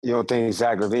You don't think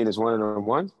Zach LaVine is one of them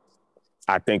ones?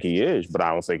 I think he is, but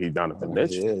I don't think he's done it for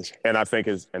Mitch. He is. And I think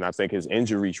his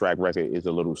injury track record is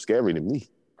a little scary to me,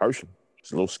 personally.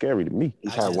 It's a little scary to me.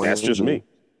 He's had one That's just injury. me.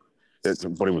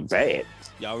 But it was bad.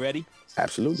 Y'all ready?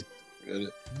 Absolutely.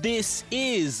 This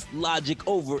is Logic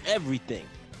Over Everything.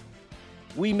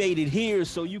 We made it here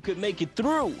so you could make it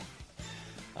through.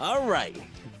 All right,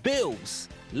 Bills,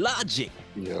 Logic.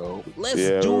 Yo.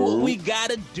 Let's do what we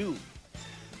gotta do.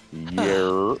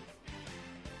 Yeah.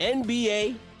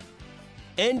 NBA.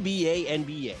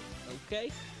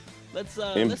 Okay, let's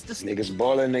just Niggas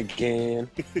balling again.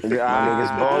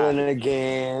 Niggas balling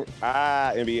again.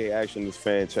 NBA action is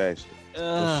fantastic.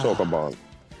 Let's talk about it.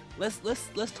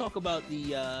 Let's talk about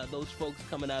the those folks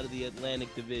coming out of the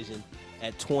Atlantic Division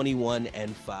at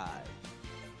 21-5.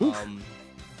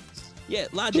 Yeah,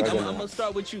 Logic. I'm gonna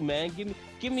start with you, man.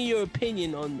 Give me your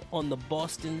opinion on the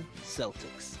Boston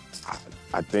Celtics.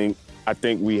 I think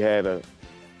we had a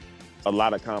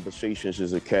lot of conversations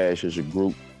as a cast, as a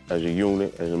group, as a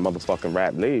unit, as a motherfucking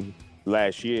rap label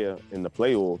last year in the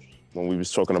playoffs when we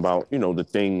was talking about, the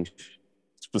things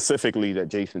specifically that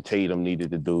Jason Tatum needed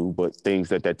to do, but things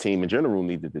that team in general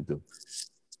needed to do.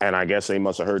 And I guess they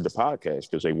must have heard the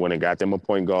podcast because they went and got them a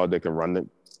point guard that can run the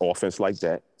offense like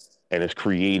that. And it's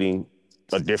creating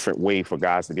a different way for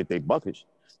guys to get their buckets.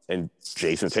 And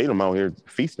Jason Tatum out here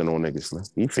feasting on niggas, man.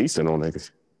 He's feasting on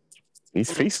niggas.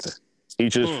 He's feasting.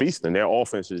 He's just feasting. Their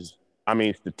offense is,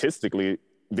 statistically,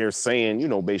 they're saying,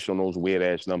 based on those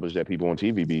weird-ass numbers that people on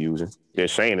TV be using, they're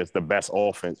saying it's the best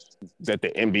offense that the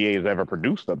NBA has ever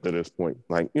produced up to this point.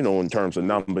 Like, in terms of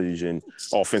numbers and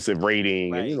offensive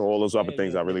rating and, all those other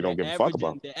things I really don't give a fuck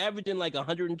about. They're averaging like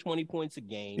 120 points a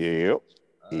game. Yep.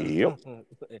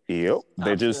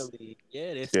 They're just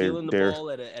they're stealing the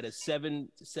ball at a seven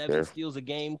steals a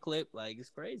game clip. Like, it's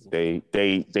crazy.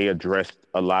 They addressed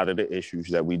a lot of the issues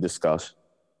that we discussed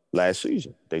last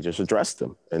season. They just addressed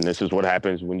them. And this is what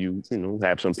happens when you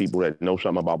have some people that know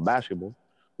something about basketball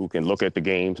who can look at the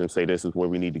games and say this is where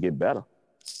we need to get better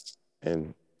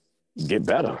and get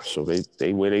better. So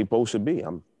they where they supposed to be.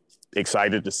 I'm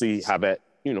excited to see how that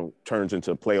turns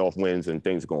into playoff wins and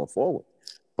things going forward.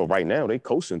 But right now, they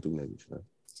coasting through niggas, man.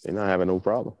 They're not having no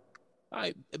problem. All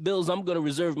right, Bills, I'm going to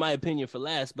reserve my opinion for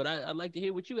last, but I'd like to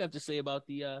hear what you have to say about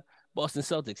the Boston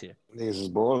Celtics here. Niggas is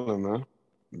balling, man.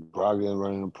 Brogdon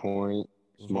running the point,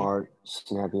 smart,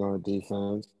 snappy on the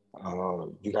defense.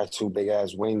 You got two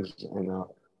big-ass wings and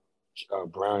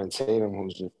Brown and Tatum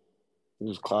who's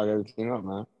just clog everything up,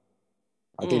 man.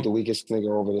 I think the weakest nigga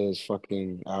over there is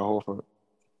fucking Al Horford.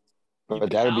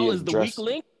 But that'll be the weak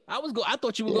link? I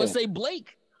thought you were going to say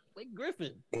Blake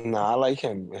Griffin. Nah, I like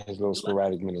him. His little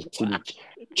sporadic minutes. He be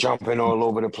jumping all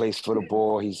over the place for the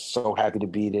ball. He's so happy to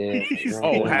be there.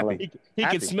 Happy. He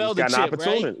can smell the chip,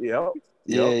 right? Yep.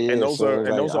 Yeah. And those are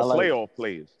playoff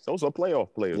players. Those are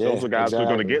playoff players. Yeah, those are guys who are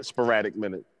going to get sporadic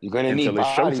minutes. You're going to need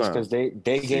bodies because their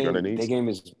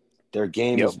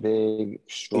game is big,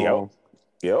 strong.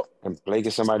 Yep. And Blake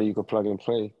is somebody you could plug and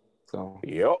play. So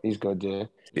he's good there.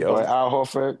 Yep. But Al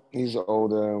Horford, he's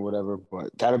older and whatever. But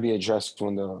that'll be addressed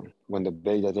when the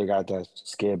big that they got that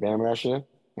scared Bam last year.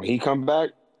 When he come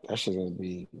back, that shit's gonna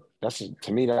be.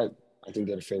 To me that I think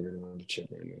they're the favorite on the chip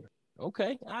right now.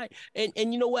 Okay, all right,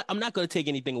 and you know what? I'm not gonna take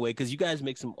anything away because you guys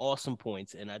make some awesome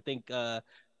points, and I think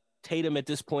Tatum at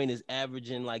this point is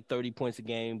averaging like 30 points a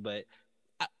game. But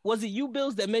was it you,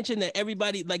 Bills, that mentioned that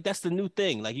everybody that's the new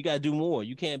thing? Like, you gotta do more.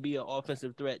 You can't be an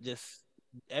offensive threat. Just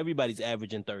everybody's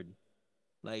averaging 30.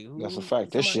 Like, that's a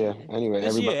fact. This year, anyway,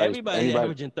 everybody's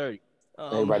averaging 30.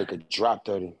 Everybody could drop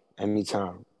 30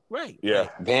 anytime. Right. Yeah.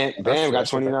 Bam got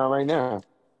 29 right now.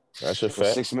 That's a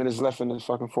fact. 6 minutes left in the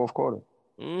fucking fourth quarter.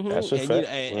 Mm-hmm. That's a fact.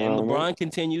 And LeBron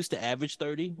continues to average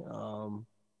 30.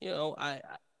 I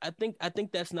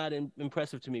think that's not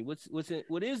impressive to me.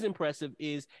 What is impressive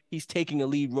is he's taking a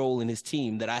lead role in his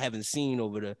team that I haven't seen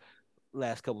over the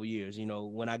last couple of years.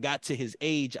 When I got to his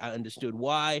age, I understood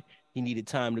why he needed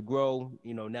time to grow.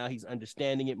 Now he's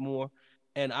understanding it more.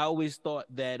 And I always thought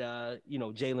that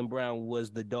Jaylen Brown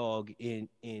was the dog in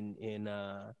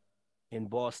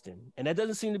Boston, and that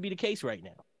doesn't seem to be the case right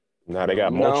now. Nah, they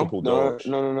got multiple dogs.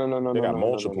 No. They got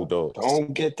multiple dogs.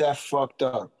 Don't get that fucked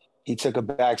up. He took a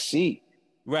back seat.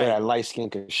 Right. That light skin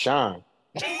could shine,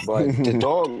 but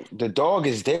the dog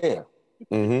is there.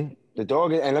 Mm-hmm. The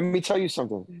dog, and let me tell you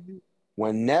something.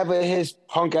 Whenever his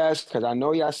punk ass, because I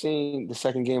know y'all seen the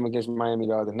second game against Miami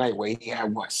the other night where he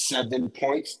had 7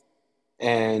 points,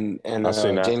 and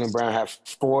Jaylen Brown had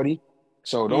 40.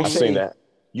 So don't say that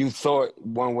you thought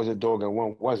one was a dog and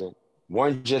one wasn't.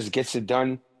 One just gets it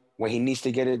done when he needs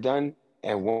to get it done,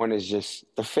 and one is just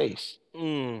the face.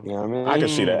 Mm. You know what I mean? I can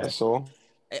see that. That's all.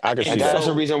 I can see And that. that's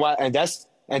the reason why, and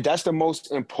that's the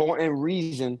most important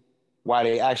reason why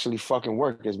they actually fucking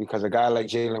work is because a guy like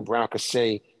Jaylen Brown could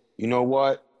say, you know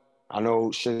what? I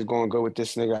know shit is going good with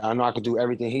this nigga. I know I could do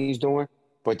everything he's doing,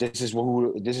 but this is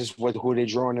who they're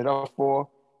drawing it up for.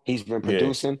 He's been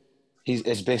producing.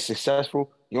 It's been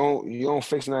successful. You don't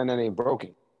fix nothing that ain't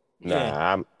broken.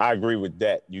 Nah, I agree with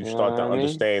that. You start to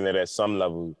understand that at some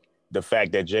level, the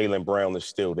fact that Jaylen Brown is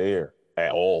still there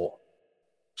at all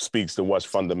speaks to what's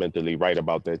fundamentally right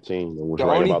about that team and what's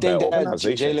right about that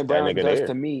organization. Jaylen Brown does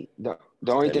to me, the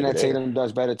only thing that Tatum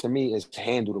does better to me is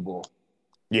handle the ball.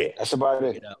 Yeah, that's about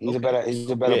it. He's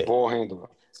a better ball handler.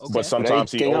 Okay. But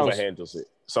sometimes he overhandles it.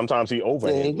 Sometimes he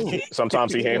overhandles it.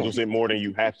 Sometimes he handles it more than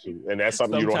you have to, and that's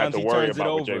something you don't have to worry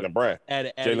about with Jaylen Brown.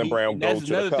 Jaylen Brown goes to the cup. That's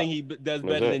another thing he does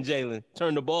better than Jaylen.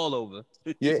 Turn the ball over.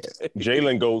 Yeah,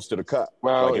 Jaylen goes to the cup.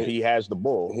 Well, like if he has the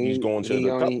ball, he's going to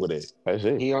the cup with it. That's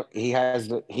it.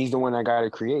 He's the one that got to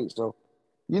create. So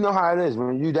you know how it is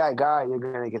when you that guy, you're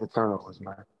gonna get the turnovers,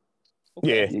 man.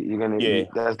 Yeah, you're gonna.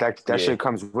 That shit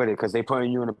comes with it because they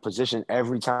putting you in a position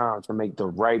every time to make the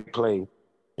right play.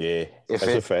 Yeah, that's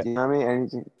a fact. You know what I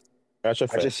mean? That's a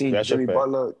fact. I just see Jimmy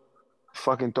Butler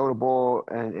fucking throw the ball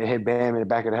and it hit Bam in the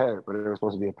back of the head, but it was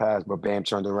supposed to be a pass, but Bam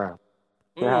turned around.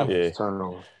 It happens.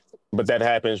 Turnover. But that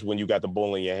happens when you got the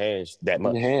ball in your hands that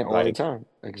much. In your hand all the time.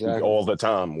 Exactly. All the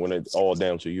time when it's all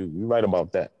down to you. You're right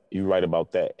about that.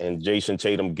 And Jason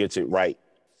Tatum gets it right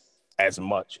as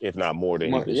much, if not more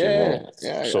than he gets it wrong.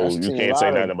 Yeah. So you can't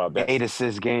say nothing about that. 8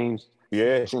 assist games.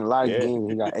 Yeah. I've seen a lot of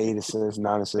games. He got 8 assists,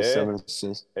 9 assists, 7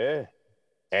 assists. Yeah.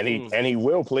 And he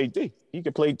will play D. He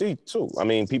can play D too. I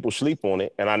mean, people sleep on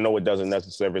it, and I know it doesn't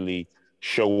necessarily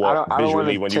show up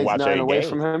visually when you watch a game. Away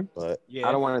from him. But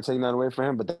I don't want to take nothing away from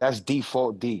him, but that's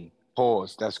default D.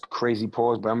 Pause. That's crazy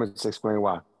pause, but I'm going to explain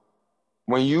why.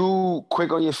 When you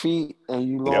quick on your feet and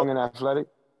you long and athletic,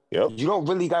 you don't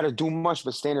really got to do much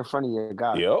but stand in front of your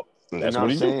guy. Yep. And that's what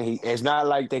he's saying. It's not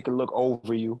like they can look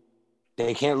over you.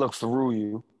 They can't look through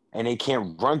you, and they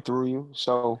can't run through you.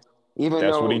 So even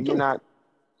though you're not,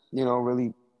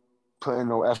 really putting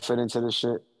no effort into this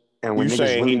shit. And when you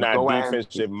saying really he's not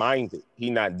defensive minded.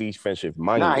 He's not defensive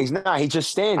minded. Nah, he's not. He just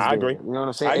stands there. I agree. You know what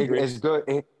I'm saying? It's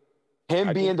good.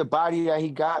 Him being the body that he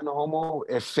got in the homo,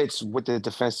 it fits with the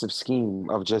defensive scheme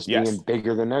of just being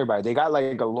bigger than everybody. They got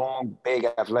like a long, big,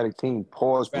 athletic team.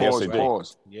 Pause.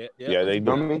 Yeah, they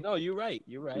do. No, you're right.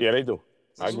 Yeah, they do.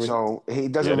 I agree. So he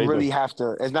doesn't really have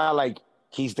to. It's not like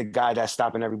he's the guy that's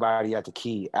stopping everybody at the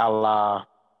key, a la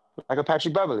like a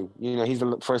Patrick Beverly. He's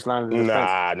the first line of the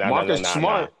defense. Marcus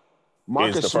Smart.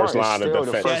 Marcus Smart is still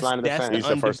the first line of defense. He's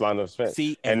the first line of defense.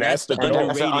 See, and that's the dog.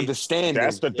 That's an understanding.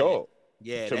 That's the dog.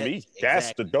 Yeah, to me,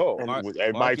 that's the dog.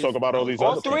 Everybody talk about all these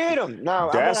all other three people. of them. No,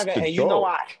 that's the dog.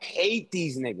 I hate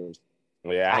these niggas.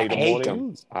 Yeah, I hate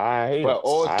them. I hate them. But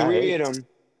all three of them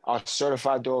are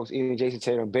certified dogs. Even Jason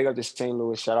Tatum. Big up to St.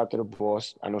 Louis. Shout out to the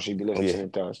boss. I know she'd be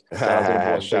listening to us. Shout out to the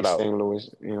boss. Shout out St. Louis.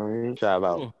 You know what I mean? Shout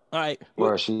out. All right.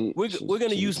 We're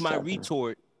gonna use my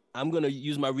retort. I'm gonna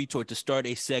use my retort to start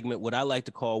a segment, what I like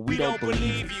to call "We Don't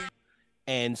Believe You."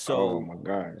 And so, oh my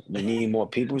God, you need more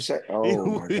people say,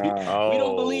 oh my God, we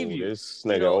don't believe you. This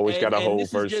nigga always got a whole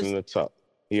verse in the top.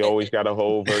 He always got a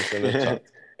whole verse in the top.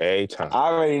 Every time. I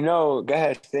already know. Go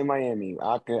ahead, stay Miami.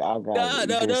 I got. No. I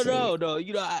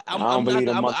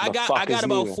got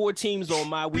about 4 teams on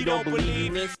my "We Don't Believe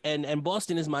You" list, and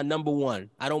Boston is my number 1.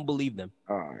 I don't believe them.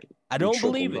 All right. I don't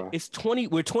believe it. It's 20.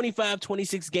 We're 25,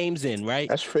 26 games in, right?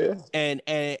 That's fair.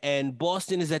 And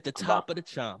Boston is at the top of the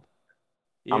chomp.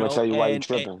 I'm gonna tell you why you're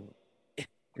tripping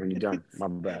when you're done. My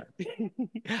bad.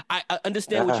 I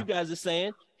understand what you guys are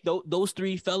saying. Those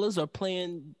 3 fellas are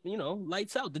playing,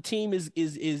 lights out. The team is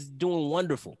doing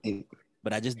wonderful,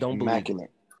 but I just don't believe it.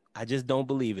 I just don't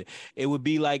believe it. It would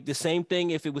be like the same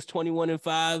thing if it was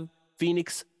 21-5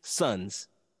 Phoenix Suns.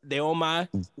 They're on my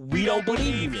 "We Don't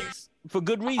Believe You" list for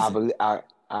good reason. I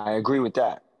agree with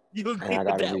that. You agree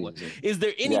with that one? Is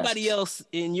there anybody else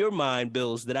in your mind,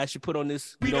 Bills, that I should put on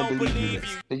this "We Don't Believe You"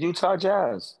 list? The Utah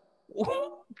Jazz.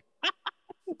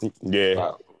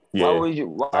 Yeah. Why would you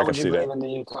believe in the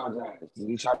Utah Jazz? The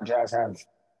Utah Jazz have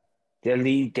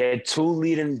their 2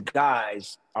 leading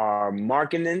guys are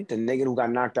Markkinen, the nigga who got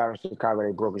knocked out in Chicago,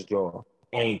 they broke his jaw,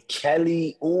 and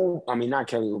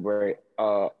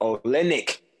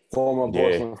Olynyk, former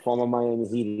Boston, former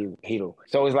Miami Heat.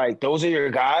 So it's like, those are your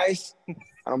guys?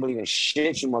 I don't believe in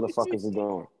shit you motherfuckers are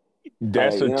doing.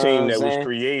 That's a team that was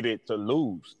created to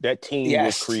lose. That team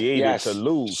was created to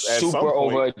lose. At super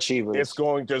overachievers. It's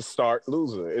going to start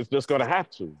losing. It's just going to have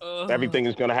to. Everything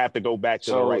is going to have to go back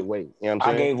to the right way. You know what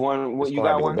I'm saying? I gave one. You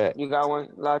got one? You got one,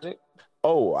 Logic?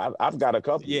 Oh, I've got a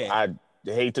couple. Yeah. I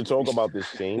hate to talk about this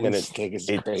team, and This nigga's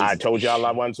I crazy. told y'all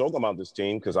I wasn't talking about this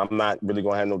team because I'm not really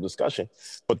gonna have no discussion.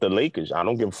 But the Lakers, I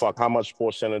don't give a fuck how much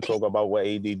Sports Center talk about what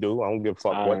AD do. I don't give a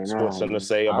fuck I what know, Sports Center man.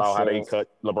 say I about how they feel- cut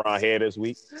LeBron hair this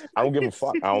week. I don't give a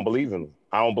fuck. I don't believe in them.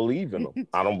 I don't believe in them.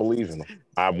 I don't believe in them.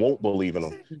 I won't believe in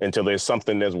them until there's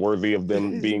something that's worthy of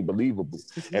them being believable,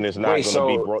 and it's not Wait,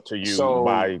 going to be brought to you so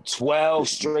by 12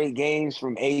 straight games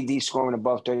from AD scoring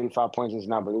above 35 points is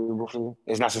not believable for you?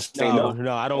 It's not No, sustainable?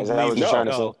 no, I don't Is that believe what you're it. trying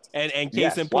to No. say? And case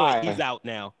Yes. in point, Why? he's out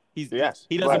now. Yes.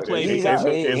 He doesn't But play. he's because-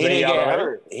 out. He Isn't didn't he out get already?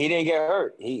 hurt. He didn't get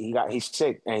hurt. He's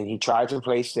sick, and he tried to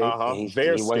play sick. And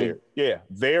They're he wasn't. scared. Yeah,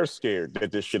 they're scared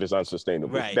that this shit is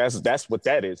unsustainable. Right. That's what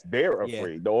that is. They're Yeah.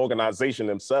 afraid. The organization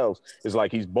themselves is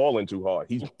like, he's balling too hard.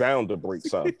 He's bound to break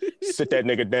something. Sit that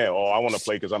nigga down. Oh, I want to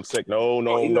play because I'm sick. No.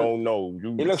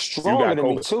 He looks stronger than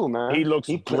me COVID. too, man. He looks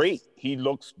great. He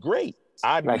looks great.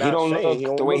 I'm Like not he don't saying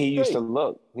look the way he used to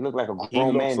look. He looked like a He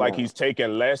grown looks man. like now. he's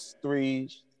taking less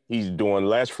threes. He's doing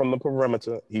less from the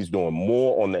perimeter. He's doing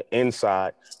more on the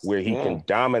inside where he can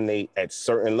dominate at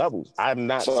certain levels. I'm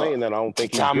not saying that I don't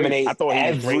think he's great. I thought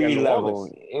he was great in New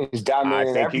Orleans. It was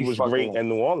dominating. I think he was great in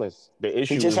New Orleans. The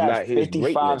issue He just is had not his 55,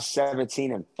 greatness.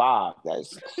 17, and 5.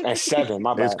 And 7.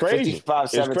 My bad. It's crazy. 55,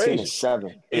 It's 17, crazy. and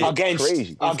 7. It's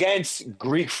crazy. Against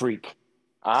Greek Freak.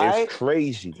 All right? It's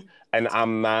crazy. And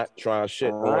I'm not trying to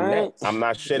shit All on that. right. I'm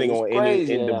not shitting It's on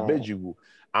crazy, any individual.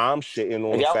 I'm shitting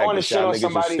on If the y'all fact wanna that shit y'all on niggas are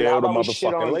somebody, still how the about we shit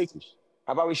motherfucking on- Lakers.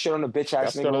 How about we shit on the bitch ass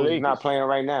That's nigga still the who's Lakers. not playing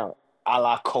right now? A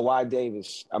la Kawhi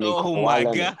Davis. I mean, Oh Kawhi my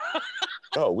Leonard. God.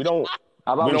 No, we don't.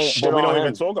 How about We we don't. shit But we on don't him?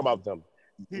 even talk about them.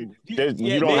 Yeah, you don't they,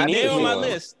 have they're to on shit my on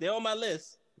them. list. They're on my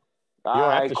list. All You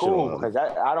don't have right, to shit cool. on him. Because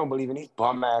I don't believe in these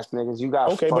bum ass niggas. You got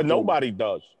Okay, fucking, but nobody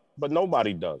does. I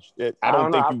I don't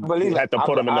don't know. think I believe you it. have to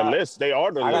put them in the list. They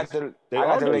are the I got list. the They I are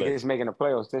got the the Lakers list. making the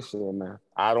playoffs this year, man.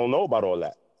 I don't know about all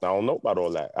that.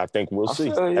 I think we'll I see.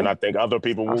 feel you. And I think other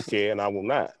people I will feel- care and I will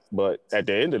not. But at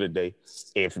the end of the day,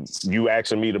 if you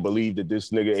asking me to believe that this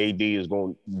nigga AD is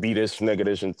going to be this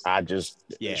nigga, and I just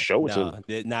show it to me.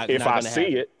 They're not. If not I gonna see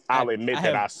happen. it, I'll admit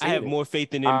that I see I have it. more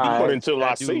faith in All Embiid. right. But until than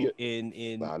I do see it,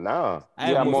 in nah. I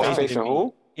You have got more more faith faith in in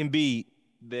who? Embiid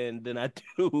than I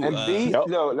do. Embiid? Yep.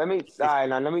 No, let me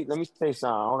say something.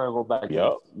 I'm gonna go back.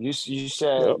 Yep. You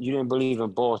said Yep. you didn't believe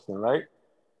in Boston, right?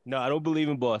 No, I don't believe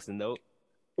in Boston. Nope.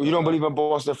 You don't believe in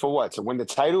Boston for what? To win the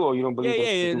title, or you don't believe?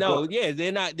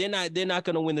 They're not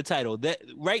going to win the title. That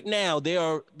right now they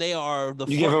are the You front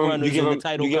give them. runners You give in them. the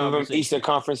title You give them conversation. Eastern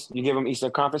Conference. You give them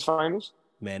Eastern Conference Finals.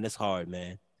 Man, it's hard,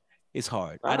 man. It's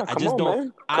hard. Ah, I come just on, don't.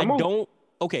 man. I Come on. don't.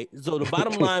 Okay, so the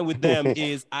bottom line with them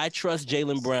is I trust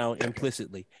Jaylen Brown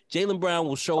implicitly. Jaylen Brown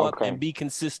will show up Okay. and be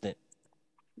consistent.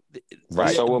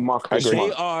 Right. So with Marcus agree. They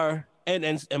Smart. are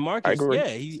and Marcus, agree. yeah,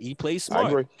 he plays I smart.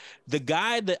 agree. The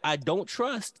guy that I don't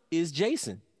trust is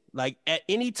Jason. Like at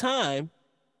any time,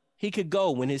 he could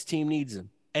go when his team needs him,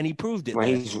 and he proved it.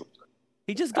 When last year.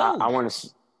 He just goes. I want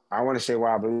to say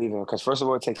why I believe in him, because first of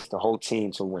all, it takes the whole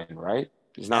team to win, right?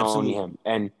 It's not Absolutely. only him,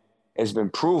 and it's been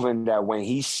proven that when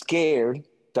he's scared,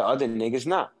 the other niggas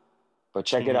not. But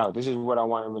check it out. This is what I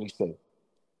want to really say.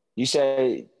 You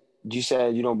said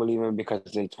you don't believe in him because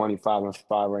they're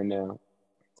 25-5 right now,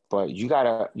 but you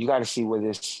gotta see where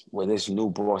this new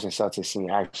Boston Celtics team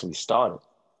actually started.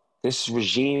 This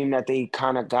regime that they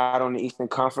kind of got on the Eastern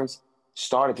Conference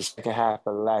started the second half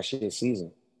of last year's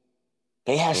season.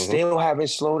 They still haven't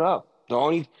slowed up. The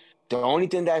only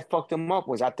thing that fucked them up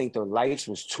was I think the lights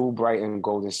was too bright in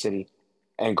Golden City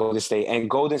and Golden State. And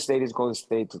Golden State is Golden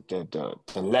State. The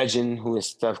legend who is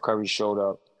Steph Curry showed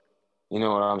up. You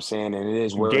know what I'm saying? And it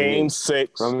is where Game it is.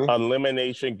 6, Feel me?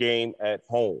 elimination game at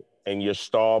home, and your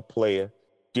star player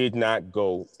did not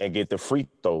go and get the free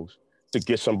throws to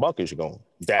get some buckets going.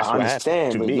 That's I what understand,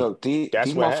 happened to but me. look, these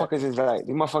That's what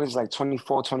motherfuckers is like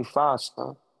 24, 25,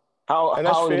 son. How And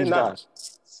that's old are fair these enough.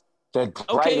 guys? The bright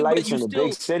Okay, but lights you in the still-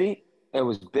 big city, it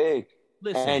was big.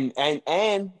 Listen,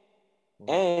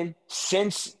 And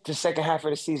since the second half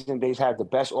of the season, they've had the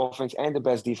best offense and the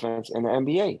best defense in the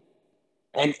NBA.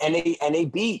 And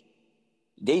they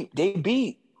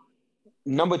beat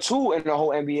number 2 in the whole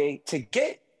NBA to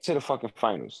get to the fucking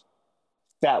finals,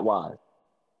 stat wise.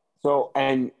 So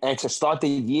and to start the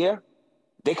year,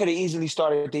 they could have easily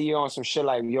started the year on some shit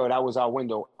like, yo, that was our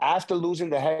window. After losing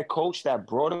the head coach that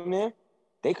brought them there,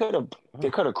 they could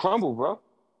have crumbled, bro.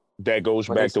 That goes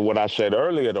But back it's- to what I said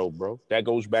earlier, though, bro. That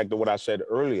goes back to what I said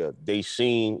earlier. They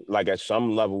seen, like, at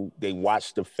some level, they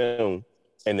watched the film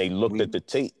and they looked at the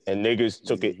tape, and niggas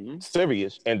took it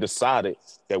serious and decided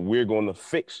that we're going to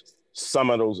fix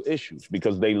some of those issues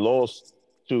because they lost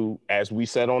to, as we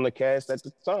said on the cast at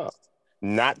the time,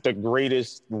 not the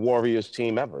greatest Warriors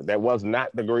team ever. That was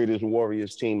not the greatest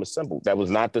Warriors team assembled. That was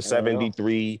not the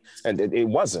 73, and it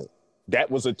wasn't. That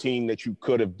was a team that you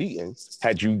could have beaten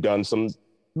had you done some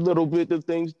little bit of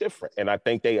things different. And I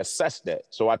think they assessed that.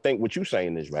 So I think what you're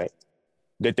saying is right,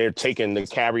 that they're taking the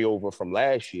carryover from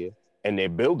last year and they're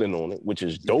building on it, which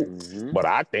is dope. Mm-hmm. But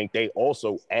I think they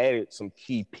also added some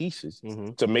key pieces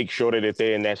to make sure that if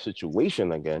they're in that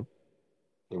situation again,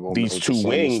 these two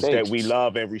wings that we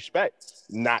love and respect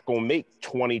not going to make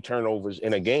 20 turnovers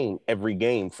in a game every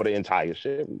game for the entire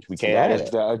series. We can't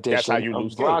have that. That's how you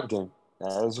lose games.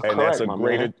 That is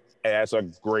correct, that's a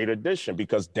great addition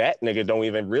because that nigga don't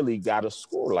even really got to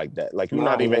score like that. Like, you're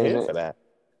not even here for that.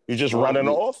 You're just running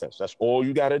the offense. That's all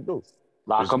you got to do.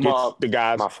 Lock them up. The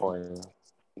guys. My fault.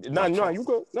 No, you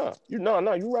go. No,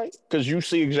 you're right. Because you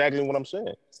see exactly what I'm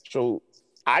saying. So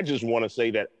I just want to say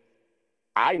that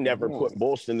I never put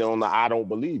Boston on the I don't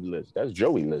believe list. That's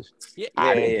Joey list.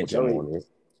 I didn't put them on it.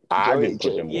 I didn't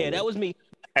put them on it. That was me.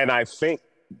 And I think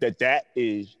that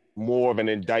is more of an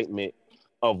indictment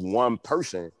of one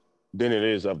person than it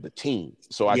is of the team.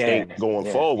 So I think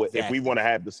going forward, if we want to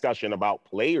have discussion about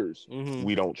players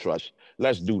we don't trust,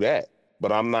 let's do that.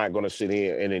 But I'm not going to sit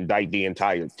here and indict the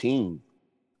entire team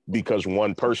because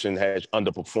one person has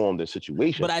underperformed the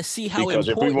situation. But I see how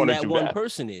important that one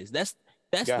person is. That's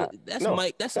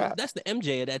Mike. That's the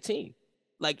MJ of that team.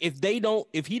 Like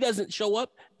if he doesn't show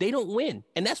up, they don't win,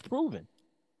 and that's proven.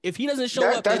 If he doesn't show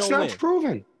up, they don't win. That's not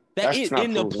proven. That is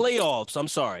in the playoffs. I'm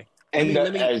sorry. And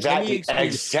exactly.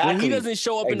 When he doesn't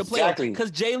show up in the playoffs, because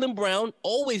Jaylen Brown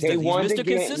always does. He's Mr.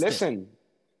 Consistent.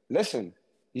 Listen.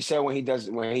 You said when he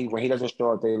doesn't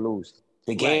show up, they lose.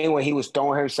 The game when he was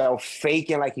throwing himself,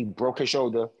 faking like he broke his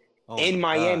shoulder in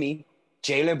Miami,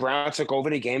 Jaylen Brown took over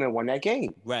the game and won that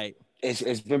game. Right.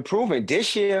 It's been proven.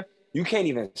 This year, you can't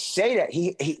even say that.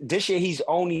 This year he's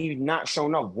only not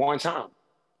shown up one time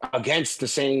against the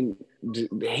same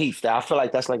Heat. I feel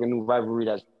like that's like a new rivalry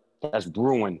that's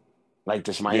brewing, like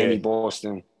this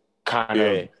Miami-Boston kind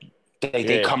of.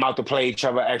 They come out to play each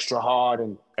other extra hard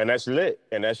and that's lit.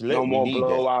 No more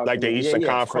blowouts. Like the Eastern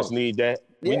Conference need that.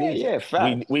 We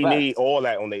need all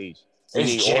that on the East. All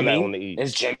that on the East.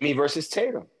 It's Jimmy versus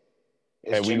Tatum.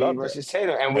 And we love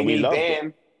Tatum. And we need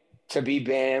Bam to be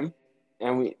Bam.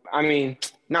 And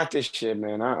not this year,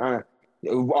 man.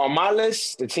 On my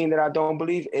list, the team that I don't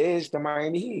believe is the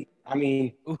Miami Heat. I'm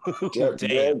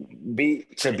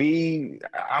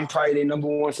probably the number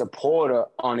one supporter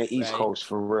on the East Coast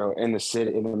for real, in the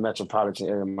city, in the metropolitan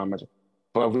area.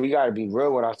 But we got to be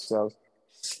real with ourselves.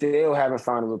 Still haven't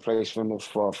found a replacement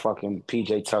for fucking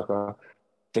PJ Tucker.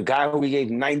 The guy who we gave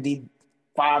 $95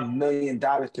 million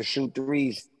to shoot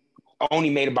threes only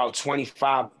made about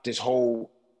 25 this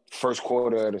whole first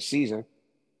quarter of the season.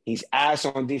 He's ass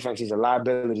on defense. He's a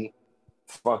liability.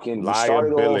 Fucking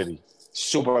liability.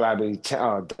 Super liability.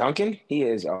 Duncan, he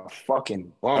is a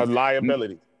fucking bum. A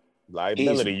liability.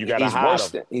 You gotta hide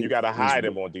him. You gotta hide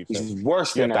him on defense. He's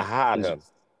worse than that.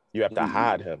 You have to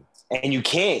hide him. And you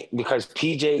can't because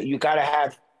PJ, you gotta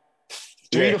have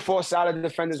 3 to 4 solid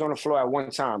defenders on the floor at one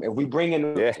time. If we bring in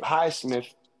Highsmith,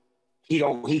 he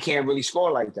can't really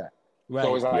score like that. Right.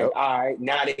 So it's like, all right,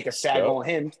 now they can sag on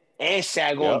him and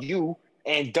sag on you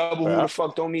and double who the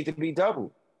fuck don't need to be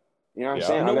double. You know what I'm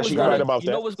saying? You know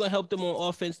what's going to help them on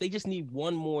offense? They just need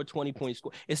one more 20-point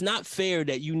score. It's not fair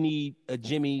that you need a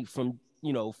Jimmy from,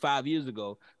 5 years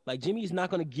ago. Like, Jimmy's not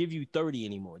going to give you 30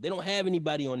 anymore. They don't have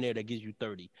anybody on there that gives you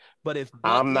 30. But if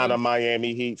I'm not a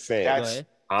Miami Heat fan.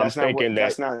 I'm thinking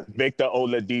that Victor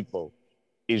Oladipo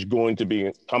is going to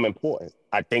become important.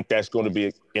 I think that's going to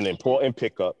be an important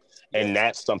pickup, and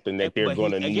that's something that they're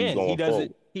going to need going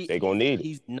forward. They're going to need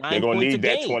it. They're going to need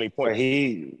that 20 points.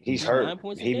 He's hurt. 9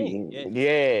 points a game.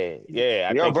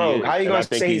 Yeah. Yo, bro, how you going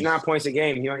to say he's 9 points a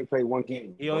game? He only played one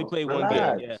game. He only played one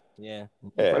game. Yeah.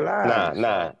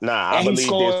 Nah. I believe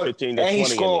there's 15 to 20. And he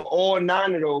scored all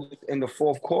 9 of those in the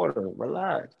fourth quarter.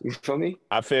 Relax. You feel me?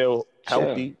 I feel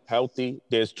healthy.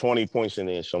 There's 20 points in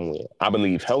there somewhere. I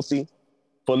believe healthy,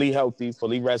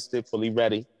 fully rested, fully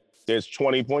ready. There's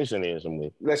 20 points in there somewhere.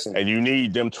 Listen. And you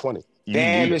need them 20.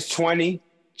 Bam is 20.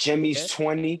 Jimmy's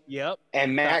 20. Yep.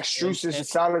 And Max Strus is a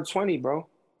solid 20, bro.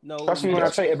 No. Trust me when I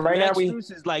tell you. Right Max now,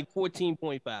 Strus is like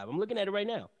 14.5. I'm looking at it right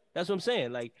now. That's what I'm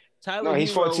saying. Like, Tyler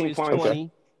he's 14 is points.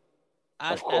 20.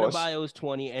 Adebayo is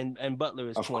 20. And Butler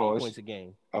is 20 points a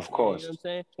game. Of course. You know what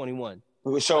I'm saying?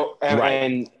 21. So,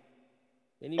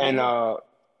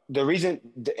 the reason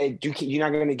you're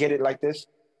not going to get it like this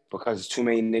because there's too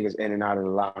many niggas in and out of the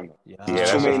lineup.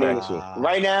 Too many niggas.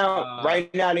 Right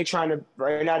now they trying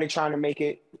to make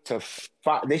it to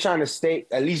they're trying to stay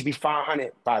at least be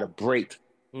 500 by the break.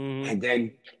 and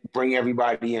then bring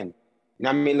everybody in. You know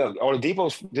what I mean? Look,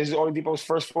 this is Oladipo's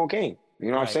first full game.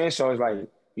 You know what I'm saying? So it's like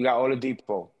you got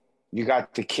Oladipo, you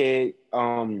got the kid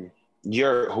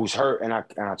who's hurt, and I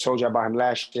told you about him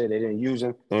last year. They didn't use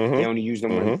him. They only used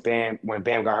him when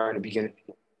Bam got hurt in the beginning.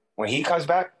 When he comes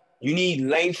back, you need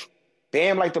length.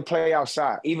 Bam like to play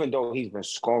outside, even though he's been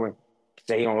scoring.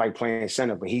 Say he don't like playing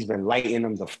center, but he's been lighting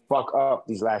them the fuck up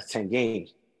these last 10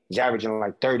 games. He's averaging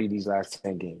like 30 these last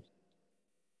 10 games.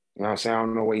 You know what I'm saying? I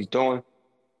don't know what he's doing,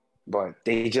 but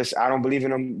I don't believe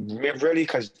in him really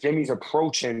because Jimmy's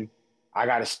approaching. I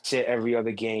got to sit every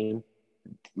other game.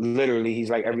 Literally,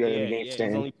 he's like every other game. He's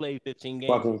only played 15 games.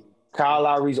 Fucking Kyle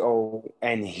Lowry's old,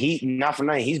 and not for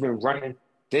nothing. He's been running.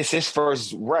 This is his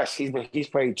first rest. He's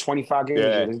played 25 games.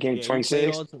 Yeah. This game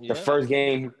 26. The first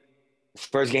game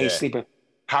he's sleeping.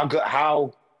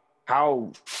 How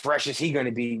fresh is he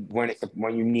gonna be when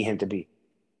you need him to be?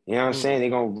 You know what I'm saying? They're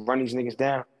gonna run these niggas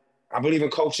down. I believe in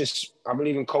coaches'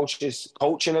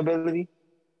 coaching ability,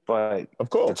 but of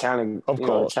course, the talent, of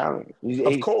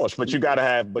course, but you gotta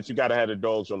have the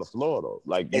dogs on the floor though.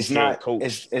 Like it's not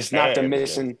the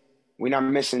missing. We're not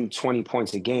missing 20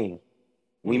 points a game.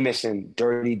 We missing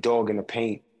dirty dog in the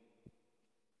paint.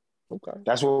 Okay,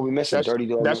 that's what we missing. Dirty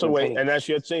dog. That's the way, and that's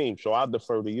your team. So I'll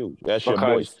defer to you. That's your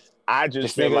boys. I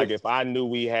just feel like if I knew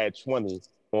we had 20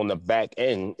 on the back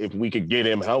end, if we could get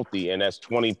him healthy, and that's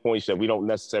 20 points that we don't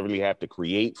necessarily have to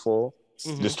create for.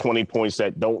 Just 20 points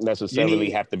that don't necessarily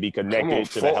have to be connected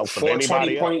to the health of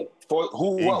anybody else.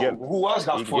 Who else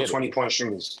got 4 20-point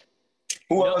shooters?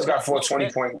 Who else got 4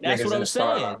 20-point That's niggas what in I'm the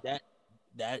saying. starter?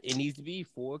 That it needs to be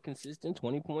 4 consistent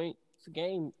 20 points a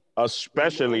game.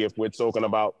 Especially if we're talking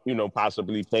about,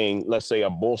 possibly playing, let's say, a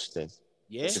Boston.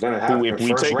 Yeah. Who, if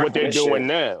we take what they're doing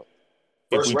now,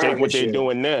 we're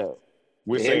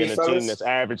saying a team that's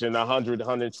averaging 100,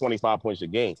 125 points a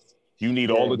game. You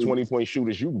need all the 20-point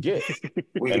shooters you get.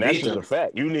 And that's just a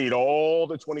fact. You need all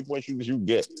the 20-point shooters you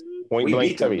get. Point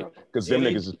blank period. Because them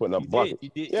niggas is putting up buckets.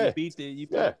 You beat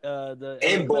the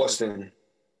in Boston.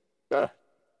 Yeah.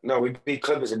 No, we beat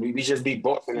Clippers, and we just beat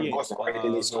Boston and Boston.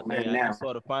 I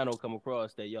saw the final come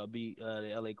across that y'all beat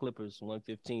the LA Clippers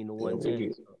 115 to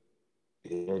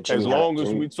 110. As long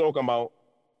as we talking about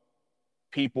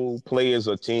people, players,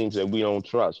 or teams that we don't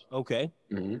trust. Okay.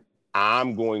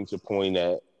 I'm going to point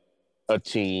at a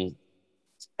team,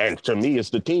 and to me, it's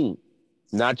the team,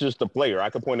 not just the player. I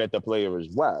could point at the player as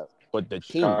well, but the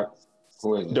team,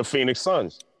 the Phoenix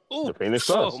Suns. Ooh. The Phoenix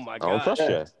Suns. Oh my God. I don't trust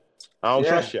you. I don't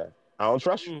trust you. I don't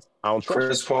trust you. I don't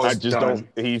trust you. I just don't.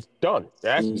 He's done.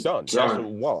 That's done. That's a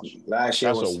wash. Last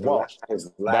year was a wash.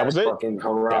 That was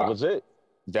it.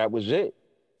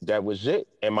 That was it.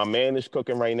 And my man is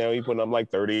cooking right now. He putting up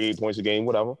like 38 points a game,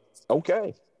 whatever.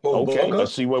 Okay.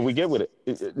 Let's see what we get with it.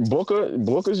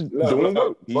 Booker's doing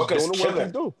work. He's doing the work he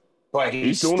do. But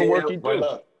he's doing the work he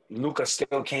do. Luka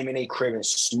still came in a crib and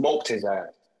smoked his ass.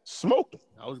 Smoked him.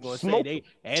 I was going to say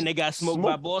they got smoked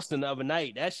by Boston the other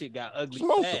night. That shit got ugly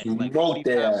fast. Like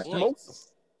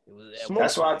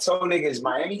That's why I told niggas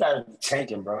Miami got to be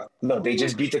tanking, bro. Look, they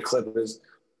just beat the Clippers.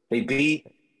 They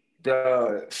beat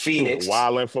the Phoenix.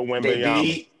 Wilding for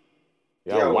Wembanyama.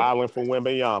 Wilding for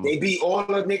Wembanyama. They beat all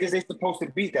the niggas they supposed to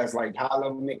beat. That's like high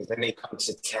level niggas. Then they come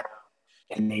to town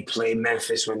and they play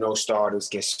Memphis with no starters,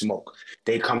 get smoked.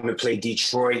 They come to play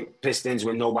Detroit Pistons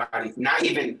with nobody.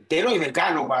 They don't even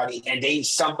got nobody. And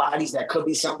somebodies that could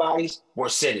be somebody's were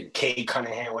sitting. Cade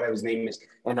Cunningham, whatever his name is,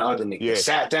 and the other nigga.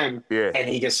 Sat them and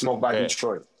he gets smoked by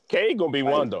Detroit. Cade gonna be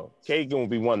one though.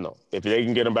 If they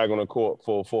can get him back on the court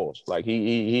full force. Like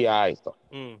he all right though.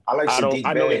 I know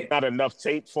there's not enough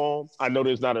tape for him. I know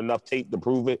there's not enough tape to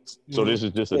prove it. So this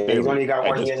is just a theory. He's only got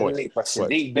 1 year in the league. But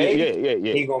Sadiq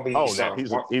Bey, he gonna be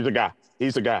he's a guy.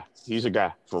 He's a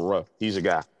guy for real. He's a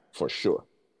guy for sure.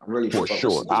 For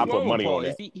sure. I put money on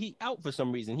that. He out for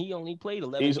some reason. He only played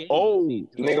 11 games. He's old.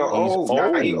 Nigga old.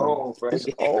 It's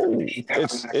old.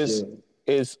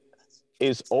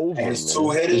 It's over. And his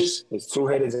two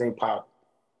hitters ain't pop.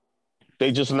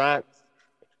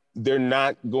 They're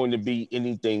not going to be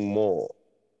anything more.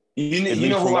 You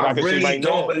know who I really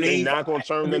don't believe? They're not going to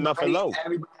turn to nothing else.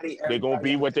 They're going to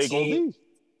be what they're going to be.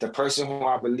 The person who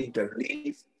I believe to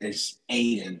leave is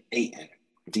Ayton.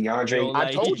 DeAndre.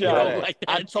 I told y'all that.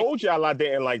 I told y'all I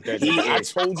didn't like that. I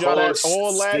told y'all that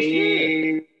all last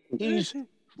year. He's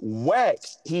whack.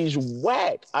 He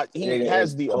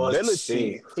has the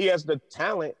ability. He has the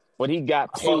talent, but he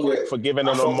got paid for giving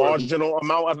him a marginal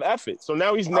amount of effort. So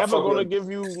now he's never going to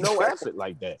give you no effort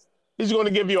like that. He's going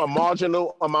to give you a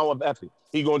marginal amount of effort.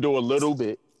 He's going to do a little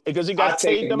bit because he got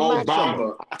paid the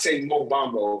maximum. I take Mo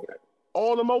Bamba over that.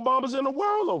 All the Mo Bambas in the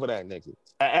world over that nigga.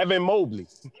 Evan Mobley.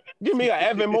 Give me an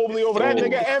Evan Mobley over that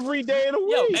nigga every day of the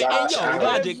week.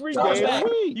 Logic. Every day of the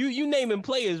week. You naming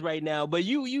players right now, but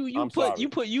you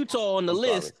put Utah on the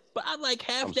list. But I like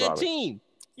half that team.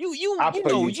 You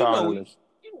know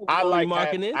I like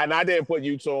marketing, and I didn't put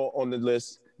Utah on the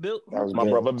list. My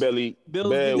brother Billy put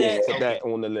that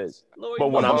on the list.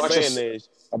 But what I'm saying is,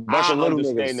 I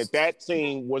understand that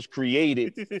team was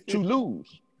created to lose.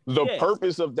 The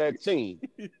purpose of that team,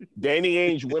 Danny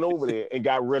Ainge went over there and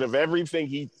got rid of everything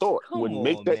he thought would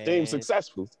make that team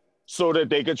successful, so that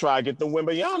they could try to get the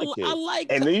Wembanyama kid.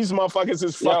 And these motherfuckers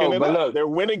is fucking it up. They're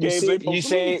winning games. You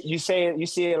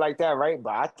see it like that, right?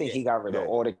 But I think he got rid of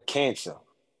all the cancer.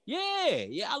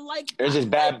 Yeah, I like. There's just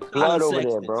bad blood over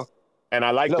there, bro. And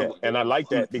I like that. And I like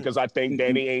that because I think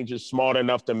Danny Ainge is smart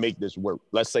enough to make this work.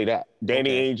 Let's say that. Danny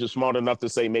Ainge is smart enough to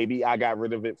say, maybe I got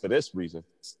rid of it for this reason.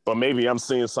 But maybe I'm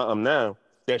seeing something now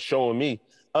that's showing me,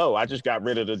 oh, I just got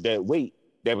rid of the dead weight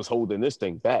that was holding this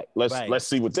thing back. Let's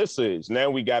see what this is. Now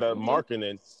we got a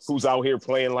Markkanen who's out here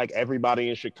playing like everybody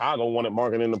in Chicago wanted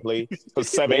Markkanen to play for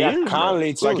 7 years.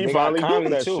 Conley too. Like he finally doing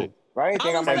that shit. Right?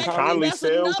 And Conley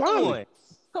still Conley.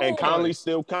 And Conley's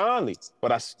still Conley,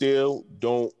 but I still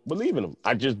don't believe in him.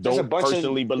 I just don't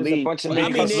personally believe because of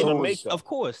the makeup. Of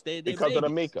course, because of the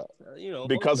makeup.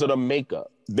 Because of the makeup,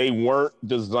 they weren't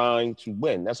designed to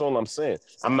win. That's all I'm saying.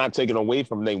 I'm not taking away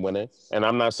from they winning, and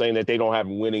I'm not saying that they don't have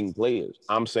winning players.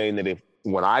 I'm saying that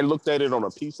when I looked at it on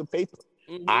a piece of paper,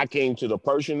 I came to the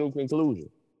personal conclusion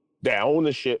that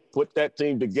ownership put that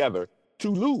team together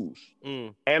to lose.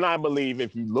 And I believe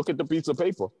if you look at the piece of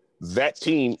paper, that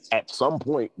team at some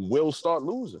point will start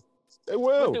losing. They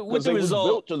will, with the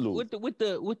result to lose. With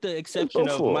the exception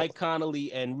of Mike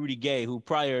Conley and Rudy Gay, who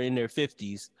probably are in their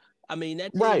 50s. I mean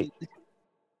that team,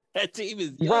 that team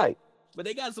is young, right, but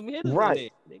they got some hitters.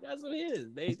 Right, they got some hitters.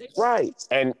 They right,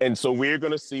 and so we're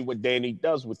gonna see what Danny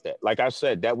does with that. Like I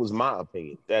said, that was my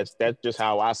opinion. That's just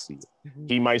how I see it.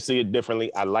 He might see it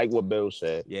differently. I like what Bill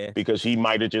said, because he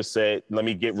might have just said, "Let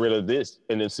me get rid of this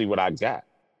and then see what I got."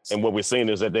 And what we're seeing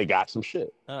is that they got some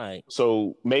shit. All right.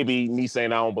 So maybe me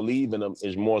saying I don't believe in them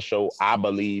is more so I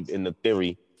believe in the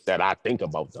theory that I think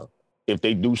about them. If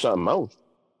they do something else,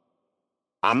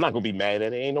 I'm not going to be mad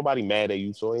at it. Ain't nobody mad at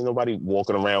Utah. Ain't nobody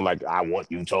walking around like, I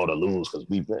want Utah to lose because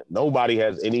nobody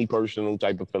has any personal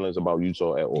type of feelings about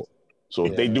Utah at all. So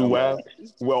if they do well,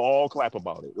 we'll all clap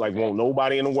about it. Like, won't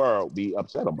nobody in the world be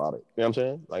upset about it. You know what I'm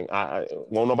saying?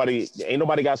 Like, ain't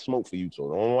nobody got smoke for Utah.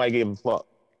 Don't nobody give a fuck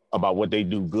about what they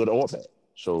do, good or bad.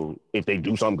 So if they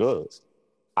do something good,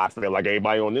 I feel like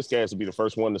everybody on this cast will be the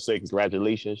first one to say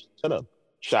congratulations to them.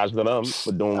 Shouts to them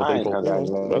for doing what they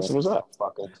do. That's what's up.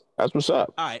 That's what's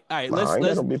up. All right.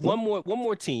 Let's one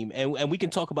more team, and we can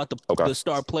talk about the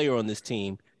star player on this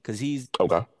team because he's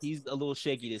a little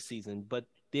shaky this season. But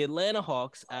the Atlanta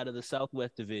Hawks out of the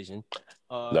Southwest Division.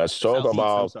 Let's talk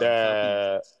about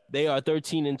that. They are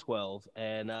 13-12,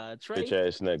 and Trae. Bitch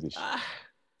ass niggas.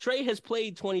 Trae has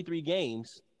played 23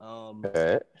 games.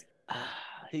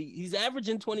 He's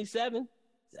averaging 27.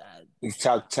 He's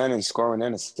top 10 in scoring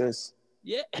and assists.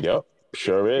 Yeah. Yep.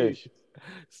 Sure is.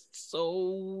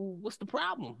 So what's the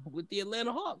problem with the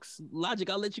Atlanta Hawks? Logic,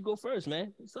 I'll let you go first,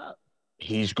 man. What's up?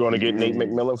 He's going to get Nate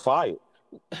McMillan fired.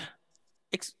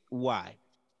 Why?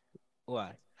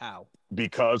 How?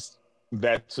 Because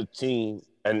that's a team.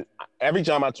 And every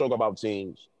time I talk about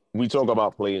teams, we talk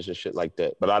about players and shit like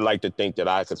that, but I like to think that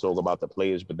I could talk about the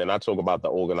players, but then I talk about the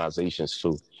organizations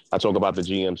too. I talk about the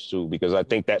GMs too, because I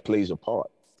think that plays a part.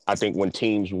 I think when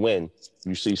teams win,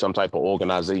 you see some type of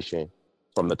organization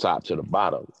from the top to the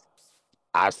bottom.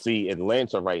 I see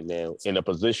Atlanta right now in a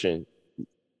position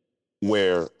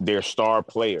where their star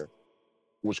player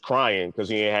was crying because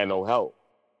he ain't had no help.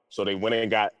 So they went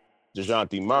and got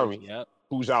DeJounte Murray,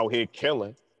 who's out here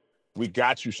killing. We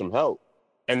got you some help.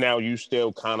 And now you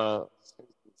still kind of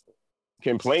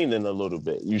complaining a little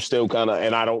bit. You still kind of,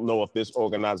 and I don't know if this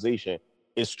organization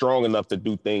is strong enough to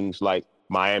do things like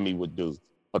Miami would do,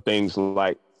 or things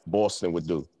like Boston would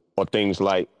do, or things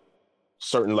like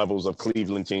certain levels of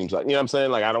Cleveland teams. Like, you know what I'm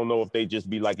saying? Like, I don't know if they just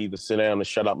be like either sit down and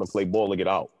shut up and play ball or get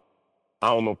out.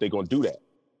 I don't know if they're going to do that.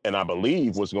 And I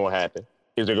believe what's going to happen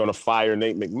is they're going to fire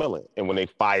Nate McMillan. And when they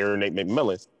fire Nate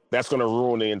McMillan, that's going to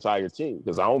ruin the entire team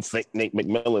because I don't think Nate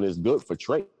McMillan is good for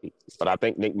Trae, but I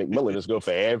think Nate McMillan is good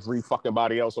for every fucking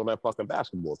body else on that fucking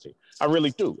basketball team. I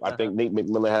really do. I think Nate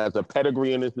McMillan has a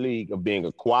pedigree in this league of being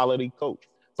a quality coach,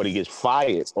 but he gets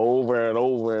fired over and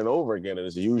over and over again. And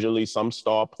it's usually some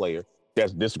star player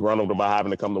that's disgruntled about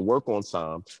having to come to work on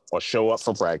time or show up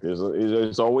for practice.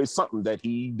 It's always something that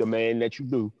he demands that you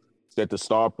do that the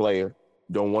star player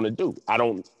don't want to do.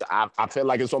 I feel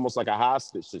like it's almost like a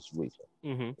hostage situation.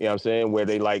 Mm-hmm. You know what I'm saying? Where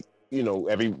they like,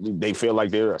 they feel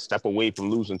like they're a step away from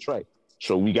losing Trey.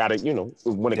 So we got to,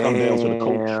 when it comes down to the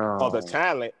coach or the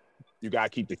talent, you got to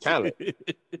keep the talent. You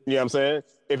know what I'm saying?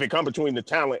 If it comes between the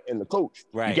talent and the coach,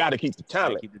 you got to keep the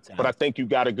talent. But I think you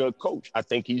got a good coach. I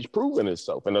think he's proven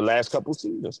himself in the last couple of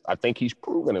seasons. I think he's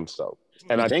proven himself.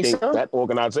 And I think that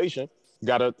organization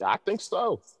I think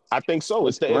so.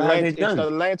 It's the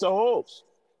Atlanta Hawks.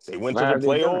 They went to the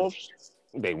playoffs.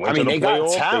 They went to the playoffs.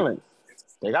 Got talent.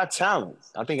 They got talent.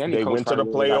 I think they went to the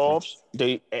playoffs.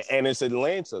 And it's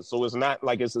Atlanta. So it's not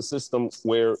like it's a system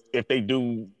where if they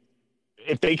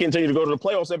continue to go to the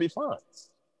playoffs, they'll be fine.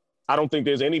 I don't think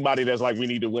there's anybody that's like, we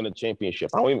need to win a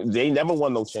championship. They never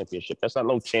won no championship. That's not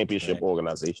no championship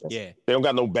organization. Yeah. They don't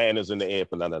got no banners in the air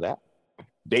for none of that.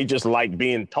 They just like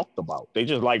being talked about. They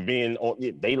just like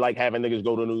they like having niggas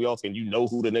go to New York and you know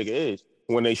who the nigga is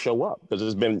when they show up. Because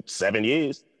it's been 7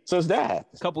 years since that happened.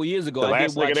 A couple years ago, I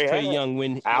did watch Trae Young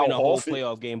win a whole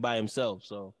playoff game by himself.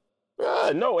 So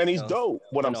no, and he's dope.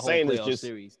 What I'm saying is just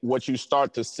what you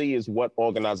start to see is what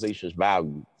organizations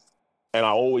value. And I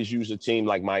always use a team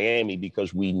like Miami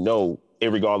because we know,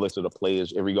 irregardless of the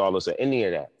players, irregardless of any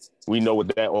of that, we know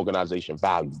what that organization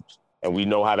values. And we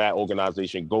know how that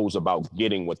organization goes about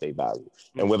getting what they value.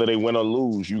 And whether they win or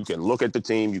lose, you can look at the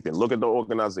team, you can look at the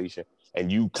organization,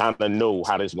 and you kind of know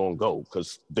how this going to go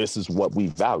because this is what we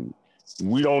value.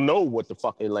 We don't know what the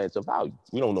fuck Atlanta value.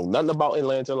 We don't know nothing about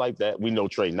Atlanta like that. We know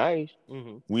Trey Nice.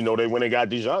 Mm-hmm. We know they went and got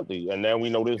DeJounte. And now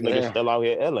we know this nigga still out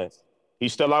here Ellen.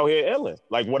 He's still out here Ellen.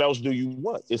 Like, what else do you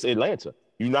want? It's Atlanta.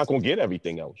 You're not going to get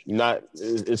everything else.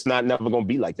 It's not never going to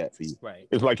be like that for you. Right.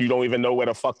 It's like you don't even know where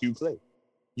the fuck you play.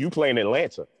 You play in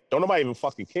Atlanta. Don't nobody even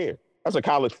fucking care. That's a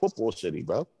college football city,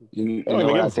 bro.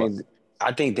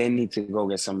 I think they need to go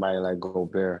get somebody like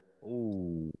Gobert.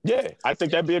 Ooh. Yeah, I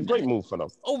think that'd be a great move for them.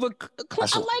 Over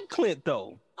Clint, I like Clint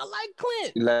though. I like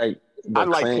Clint. I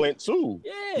like Clint too.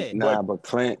 Yeah. But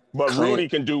Clint. But Rudy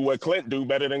can do what Clint do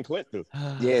better than Clint do.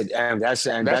 Yeah, and that's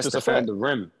defend the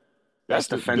rim. That's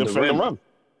defend the rim.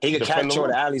 He can catch all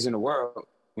the alleys in the world.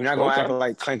 We're not gonna act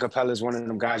like Clint Capella is one of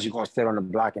them guys you're gonna sit on the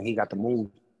block and he got the move.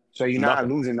 So you're not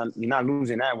losing. You're not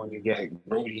losing that when you get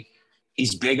Rudy.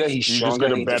 He's bigger. He's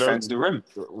stronger. He defends the rim.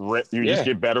 You just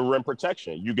get better rim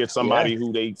protection. You get somebody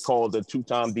who they call the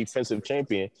 2-time defensive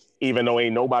champion, even though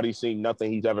ain't nobody seen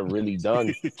nothing he's ever really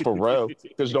done for real.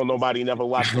 Because nobody never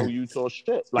watched no Utah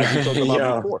shit like we talked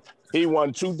about before. He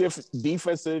won 2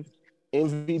 defensive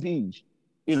MVPs.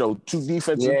 2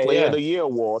 defensive player of the year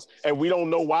awards, and we don't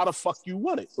know why the fuck you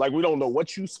won it. Like, we don't know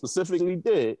what you specifically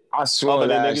did. I swear, other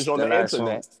than niggas on the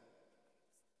internet.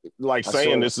 Like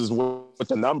saying this is what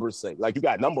the numbers say. Like, you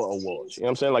got number awards. You know what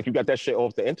I'm saying? Like, you got that shit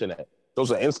off the internet.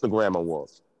 Those are Instagram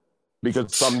awards.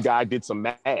 Because some guy did some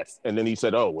math and then he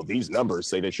said, oh, well, these numbers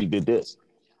say that you did this.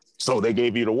 So they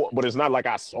gave you the award. But it's not like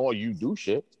I saw you do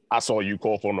shit. I saw you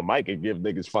cough on the mic and give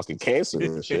niggas fucking cancer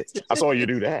and shit. I saw you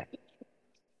do that.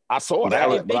 I saw that.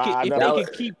 If they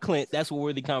could keep Clint, that's a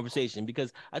worthy conversation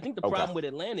because I think the problem with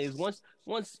Atlanta is once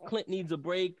Clint needs a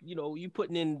break, you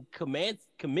putting in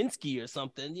Kaminsky or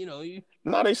something,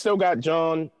 No, they still got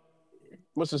John.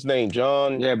 What's his name?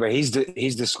 John. Yeah, but he's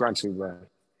disgruntled, bro.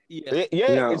 Yeah,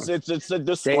 it's a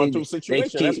disgruntled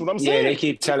situation. That's what I'm saying. Yeah, they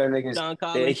keep telling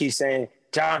niggas. They keep saying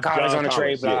John Collins on the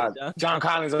trade block. John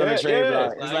Collins on the trade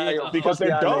block. It's like, because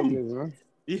they're dumb.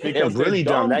 Niggas, they're really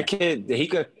dumb. That kid,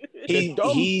 he's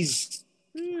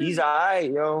all right,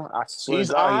 yo. I swear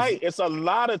he's all right. It's a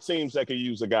lot of teams that could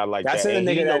use a guy like that. That's a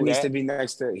nigga that needs to be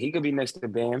next to. He could be next to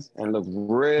Bam and look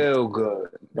real good.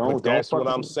 That's what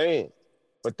I'm saying.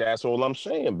 But that's all I'm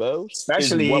saying, bro.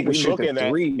 Especially what we're looking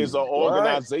at is an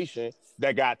organization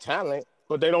that got talent,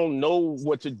 but they don't know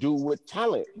what to do with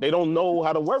talent. They don't know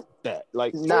how to work that.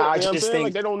 Like, I just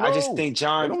think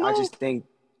John.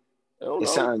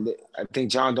 I think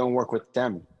John don't work with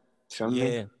them. Feel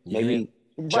me? Maybe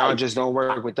John just don't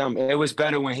work with them. It was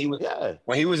better when he was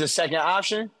a second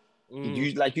option.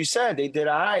 Like you said, they did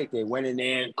all right. They went in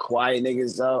there and quiet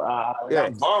niggas up.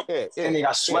 Got bumped, and they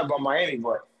got swept by Miami.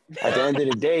 But at the end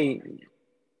of the day,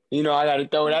 I got to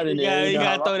throw that in there. You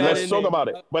got to throw that in there. Let's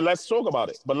talk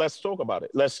about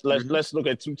it. Let's look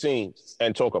at 2 teams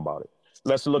and talk about it.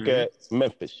 Let's look at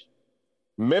Memphis.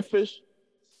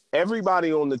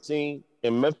 Everybody on the team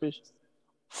in Memphis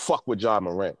fuck with Ja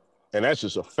Morant. And that's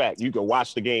just a fact. You can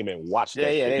watch the game and watch that.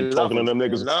 They talking to them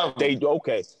niggas.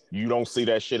 You don't see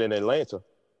that shit in Atlanta.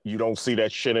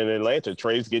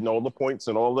 Trey's getting all the points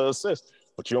and all the assists.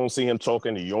 But you don't see him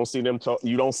talking. You don't see them talk.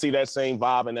 You don't see that same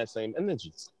vibe and that same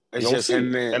energy. It's just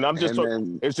him and I'm just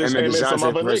talking. It's just him and some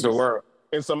other niggas.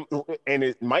 and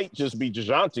it might just be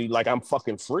DeJounte. Like, I'm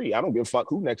fucking free. I don't give a fuck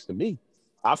who next to me.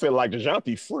 I feel like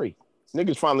DeJounte free.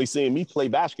 Niggas finally seeing me play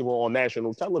basketball on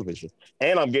national television.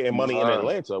 And I'm getting money in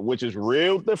Atlanta, which is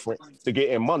real different to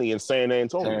getting money in San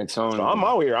Antonio. So I'm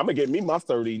out here. I'm going to get me my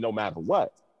 30 no matter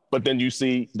what. But then you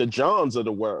see the Johns of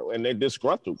the world, and they're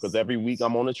disgruntled because every week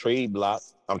I'm on a trade block.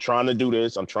 I'm trying to do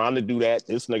this. I'm trying to do that.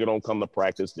 This nigga don't come to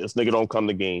practice. This nigga don't come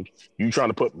to games. You trying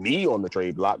to put me on the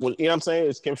trade block. Well, you know what I'm saying?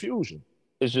 It's confusion.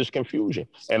 It's just confusion.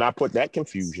 And I put that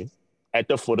confusion at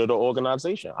the foot of the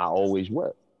organization. I always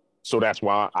will. So that's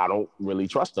why I don't really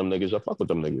trust them niggas or fuck with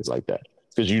them niggas like that.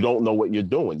 Because you don't know what you're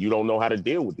doing. You don't know how to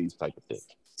deal with these type of things.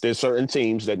 There's certain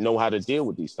teams that know how to deal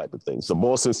with these type of things. The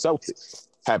Boston Celtics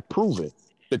have proven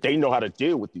that they know how to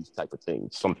deal with these type of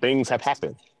things. Some things have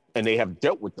happened, and they have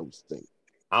dealt with those things.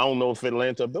 I don't know if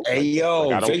Atlanta built. Hey, yo,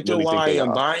 like, Victor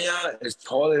Wembanyama is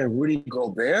taller than Rudy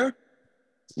Gobert?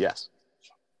 Yes.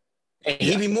 And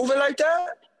he be moving like that?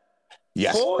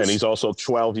 Yes, and he's also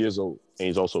 12 years old.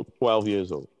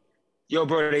 Yo,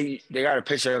 bro, they got a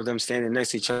picture of them standing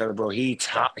next to each other, bro. He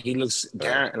looks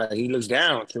down, like he looks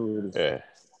down to Rudy.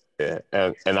 Yeah.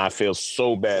 And I feel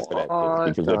so bad for that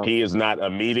kid because if he is not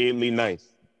immediately nice,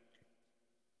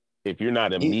 if you're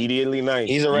not immediately nice,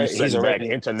 he's already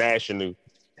international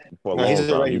for a long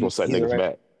time. You're gonna set niggas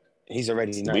back. He's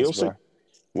already nice.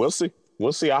 We'll see.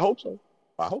 I hope so.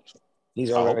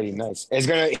 He's already nice. He's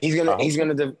gonna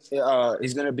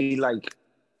be like,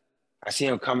 I see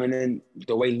him coming in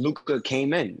the way Luka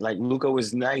came in. Like, Luka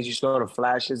was nice. You saw the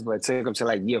flashes, but it took him to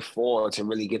like year 4 to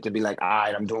really get to be like, all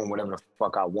right, I'm doing whatever the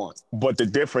fuck I want. But the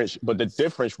difference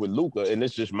with Luka, and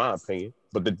it's just my opinion,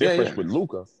 but the difference with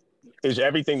Luka is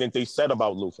everything that they said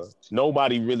about Luka.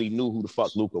 Nobody really knew who the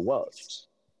fuck Luka was.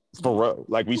 For real.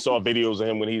 Like, we saw videos of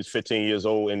him when he was 15 years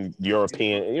old and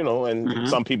European, and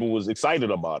some people was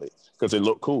excited about it because it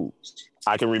looked cool.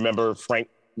 I can remember Frank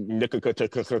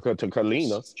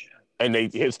Ntilikina, and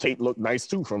his tape looked nice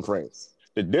too from France.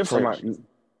 The difference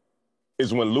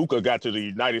is when Luka got to the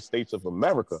United States of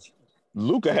America,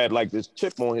 Luka had like this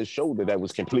chip on his shoulder that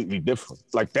was completely different.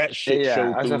 Like, that shit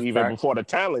showed through even before the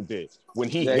talent did. When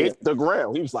he hit the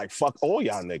ground, he was like, fuck all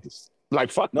y'all niggas.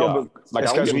 Like, fuck y'all. Like,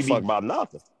 I don't give a fuck about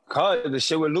nothing. Cause the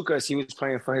shit with Lucas, he was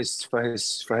playing for his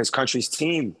country's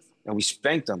team, and we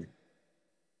spanked him.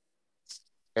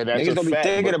 And that's niggas don't be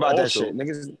thinking about that shit.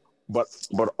 Niggas. But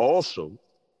also,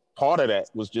 part of that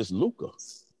was just Luka.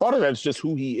 Part of that's just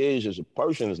who he is as a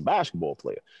person, as a basketball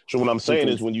player. So what I'm saying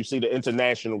is, when you see the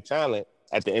international talent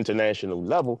at the international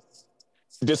level,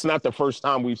 this is not the first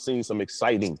time we've seen some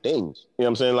exciting things. You know what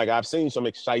I'm saying? Like, I've seen some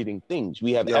exciting things.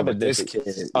 We have evidence. This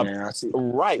kid,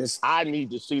 I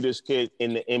need to see this kid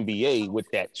in the NBA with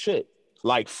that shit.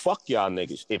 Like, fuck y'all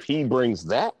niggas. If he brings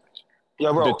that,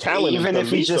 bro, the talent even is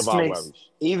the least of our worries.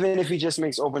 Even if he just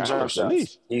makes open jump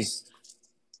shots, he's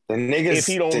the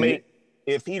niggas.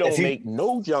 If he don't make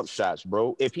no jump shots,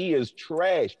 bro, if he is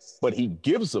trash, but he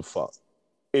gives a fuck.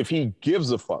 If he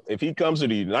comes to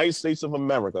the United States of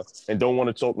America and don't want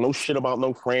to talk no shit about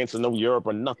no France or no Europe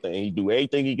or nothing, and he do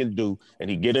everything he can do, and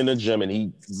he get in the gym and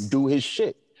he do his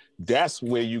shit, that's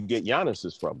where you get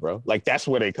Giannis's from, bro. Like, that's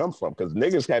where they come from, because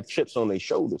niggas have chips on their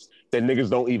shoulders that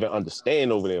niggas don't even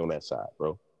understand over there on that side,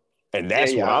 bro. And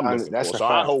that's what I'm looking for. So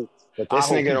I hope this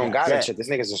nigga don't got a chip. This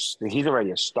nigga's he's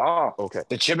already a star. Okay.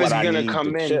 The chip is gonna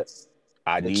come in. The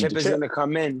chip is gonna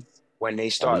come in when they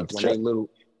start,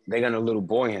 they're gonna little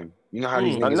boy him. You know how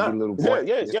these niggas be little boy.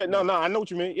 Yeah. No, I know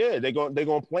what you mean. Yeah, they're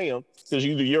gonna play him because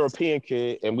you're the European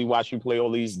kid, and we watch you play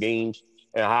all these games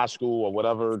in high school or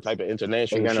whatever type of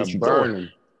international shit you doing.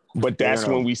 But that's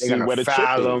when we see where the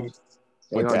chip is.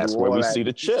 But that's where we see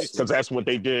the chip, because that's what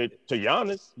they did to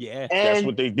Giannis. Yeah, that's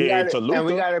what they did to Luka. And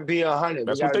we gotta be 100.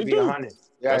 That's what they do. 100.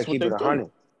 We gotta keep it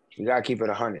 100. We gotta keep it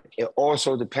 100. It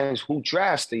also depends who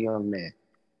drafts the young man.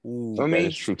 That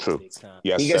is true.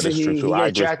 Yes, that is true. He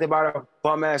gets drafted by a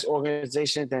bum ass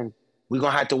organization, then we're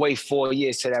gonna have to wait 4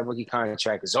 years till that rookie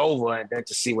contract is over, and then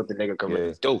to see what the nigga can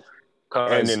really do.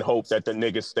 And then hope that the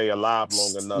niggas stay alive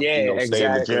long enough, stay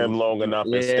in the gym long enough,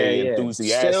 and stay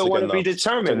enthusiastic enough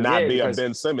to not be a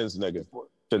Ben Simmons nigga.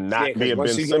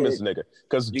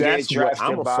 Because that's what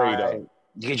I'm afraid of.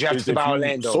 You get drafted by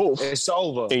Orlando. It's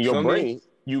over. In your brain,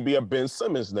 you be a Ben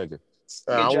Simmons nigga.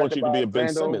 I don't want you to be a Ben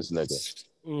Simmons nigga.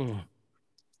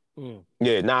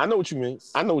 Yeah, I know what you mean.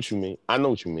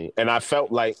 And I felt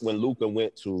like when Luka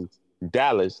went to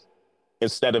Dallas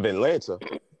instead of Atlanta,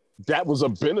 that was a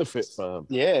benefit for him.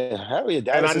 Yeah, hell yeah. And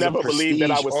Dallas I is a never believed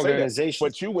that I prestige would say that. organization.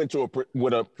 But you went to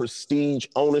with a prestige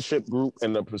ownership group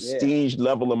and a prestige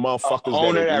level of motherfuckers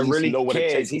owner that at least really know what it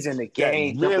cares. takes. He's in the That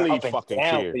game, really up and fucking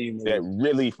down care. for you, man. That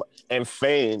really and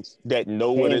fans that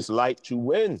know what it's like to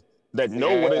win. That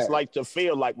know what it's like to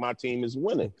feel like my team is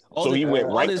winning. So he went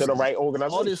right to the right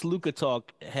organization. All this Luka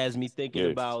talk has me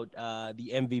thinking about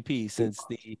the MVP since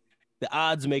the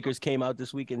odds makers came out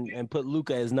this week and put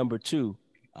Luka as number 2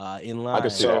 in line. I can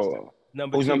see that.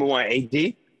 Who's number 1?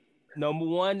 AD? Number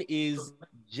 1 is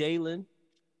Jalen.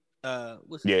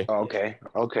 Okay.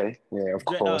 Yeah, of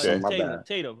course.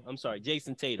 Tatum. I'm sorry,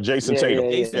 Jason Tatum. Jason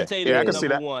Tatum. Jason Tatum. I is can see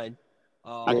that. 1.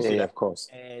 I can see that, of course.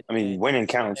 Winning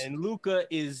counts. And Luka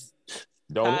is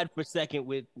tied for second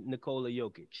with Nikola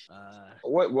Jokic.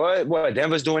 What?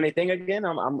 Denver's doing their thing again?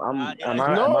 No,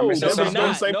 Denver's doing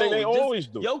the same thing they always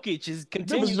do. Jokic is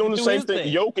continuing doing to the do same his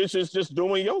thing. Jokic is just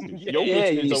doing Jokic.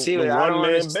 Jokic you is see, a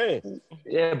one-man band.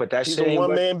 Yeah, but that's a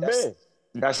one-man band.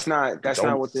 That's not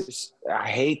what this. I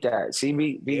hate that. See,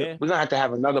 we're gonna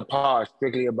have another part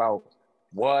strictly about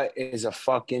what is a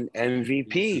fucking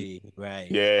MVP. Right?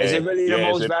 Yeah. Is it really the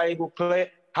most valuable player?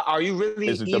 Are you really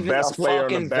is it even the best a player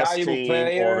fucking on the best valuable team,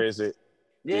 player? or is it?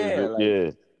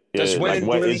 Yeah. Does winning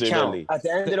really count? Really? At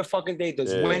the end of the fucking day,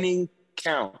 does winning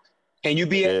count? Can you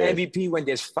be an MVP when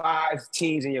there's 5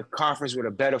 teams in your conference with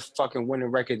a better fucking winning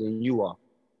record than you are?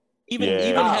 Even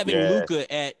having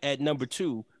Luka at number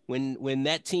 2, when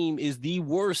that team is the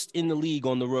worst in the league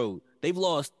on the road, they've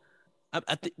lost.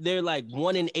 They're like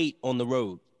 1-8 on the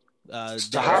road.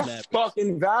 So how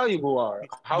fucking valuable are?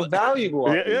 How valuable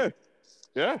are?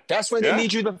 Yeah. That's when they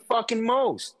need you the fucking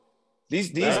most.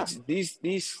 These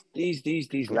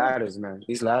ladders, man.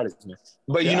 These ladders, man.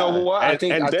 But you know what?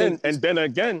 And then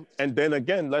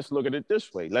again, let's look at it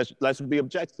this way. Let's be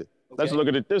objective. Okay. Let's look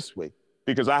at it this way.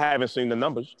 Because I haven't seen the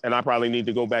numbers, and I probably need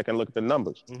to go back and look at the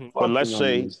numbers. Mm-hmm. But let's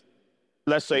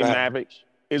say Mavericks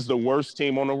is the worst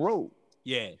team on the road.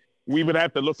 Yeah. We would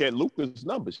have to look at Luka's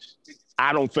numbers.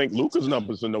 I don't think Luka's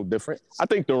numbers are no different. I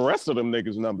think the rest of them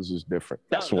niggas' numbers is different.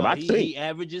 That's what I think. He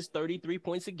averages 33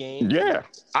 points a game. Yeah.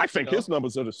 I think his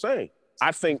numbers are the same.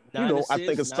 I think, I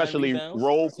think especially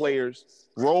role players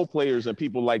and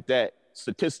people like that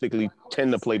statistically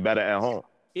tend to play better at home.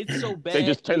 It's so bad. They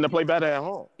just tend to play better at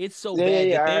home. It's so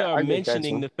bad that they are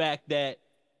mentioning the fact that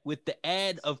with the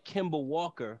ad of Kemba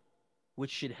Walker, which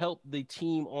should help the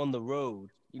team on the road,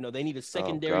 they need a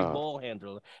secondary ball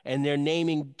handler, and they're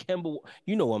naming Kemba.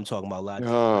 You know what I'm talking about, Lodge.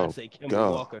 I say Kemba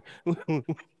Walker.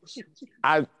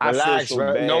 I Relax, feel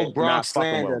so bad. No Bronx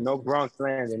slander. No Bronx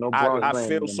slander. No Bronx slander. I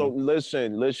feel so.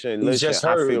 Listen. He's just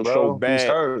hurt, I feel bro. so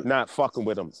bad not fucking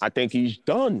with him. I think he's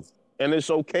done. And it's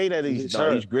okay that he's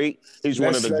done. He's great. He's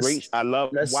one of the greats. I love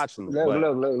watching him.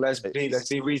 Look. Let's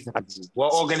be reasonable.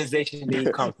 What organization did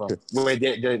he come from? What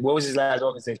was his last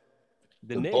organization?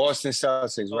 The Boston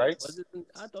Celtics, right?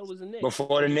 I thought it was the Knicks.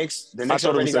 Before the Knicks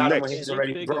already got him when he was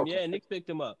already broke. Yeah, Knicks picked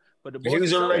him up. But he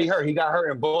was already hurt. He got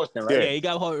hurt in Boston, right? Yeah, he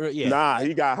got hurt. Yeah. Nah,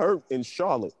 he got hurt in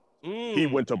Charlotte. He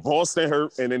went to Boston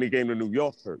hurt, and then he came to New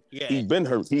York hurt. Yeah. He's been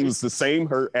hurt. He was the same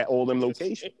hurt at all them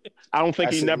locations. I don't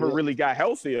think he never really got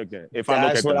healthy again. If I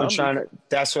look at the numbers.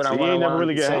 That's what I want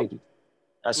to say.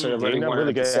 That's what I really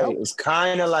wanted to say. It's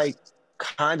kind of like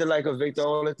a Victor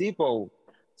Oladipo.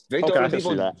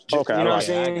 Oladipo. Okay, you know what I'm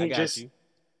saying?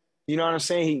 You know what I'm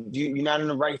saying? You're not in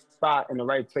the right spot, in the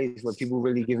right place where people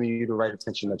really giving you the right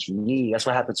attention that you need. That's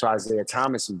what happened to Isaiah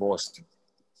Thomas in Boston.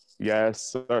 Yes,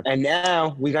 sir. And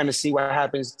now we're going to see what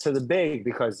happens to the big,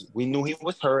 because we knew he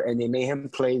was hurt and they made him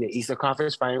play the Eastern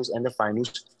Conference Finals and the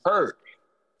Finals hurt.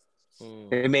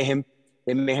 They made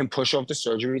him push off the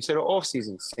surgery to the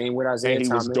offseason. Same with Isaiah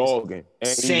Thomas. Was dogging.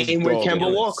 Same with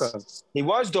Kemba Walker. He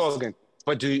was dogging.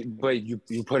 But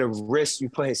you put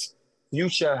his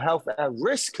future health at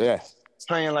risk. Yeah.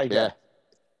 Playing like that.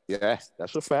 Yeah,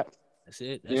 that's a fact. That's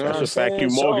it. That's a fact.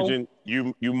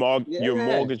 You're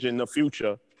mortgaging the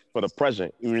future for the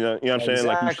present. You know what I'm saying?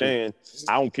 Like you're saying,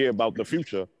 I don't care about the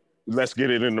future. Let's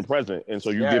get it in the present. And so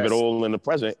you give it all in the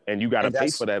present, and you got to pay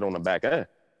for that on the back end.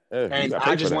 Yeah, and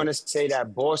I just want to say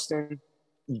that Boston,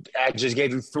 I just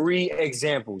gave you 3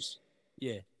 examples.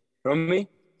 Yeah. From me?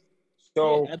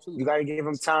 So you got to give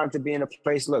him time to be in a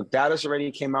place. Look, Dallas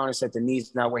already came out and said the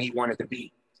need's not where he wanted to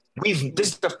be. This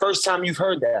is the first time you've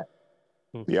heard that.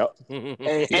 Yep.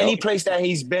 And any place that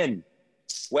he's been,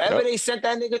 wherever they sent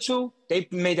that nigga to, they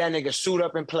made that nigga suit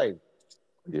up and play.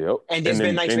 Yep. And it's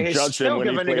been nice for his still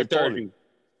give a nigga 30.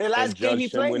 The last game he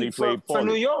played for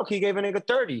New York, he gave a nigga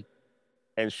 30.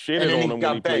 And shitted on him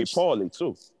when he played poorly,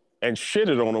 too. and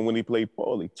shitted on him when he played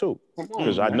poorly too.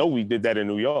 Because I know we did that in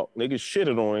New York. Niggas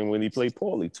shitted on him when he played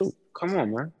poorly too. Come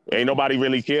on, man. Ain't nobody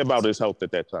really care about his health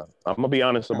at that time. I'm gonna be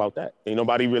honest about that. Ain't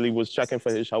nobody really was checking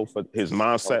for his health, for his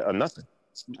mindset or nothing.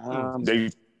 They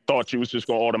thought you was just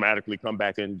gonna automatically come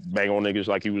back and bang on niggas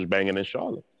like he was banging in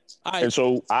Charlotte. And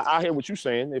so I hear what you're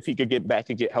saying. If he could get back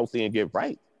and get healthy and get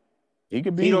right, he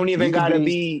could be. He don't even gotta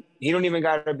be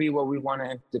what we want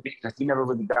him to be, because he never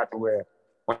really got to where.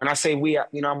 When I say we,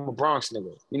 you know, I'm a Bronx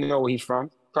nigga. You know where he's from?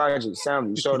 Project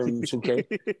Sound. You saw them in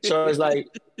 2K. So it's like,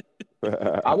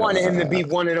 I wanted him to be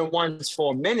one of the ones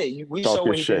for a minute. We saw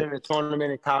when he did in the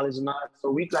tournament in college and all.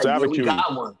 So we like, yeah, we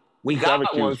got one. We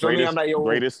got one. So I'm like, yo,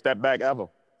 greatest step back ever.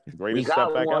 Greatest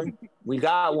step back ever. We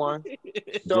got one.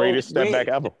 So greatest step back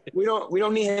ever. We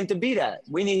don't need him to be that.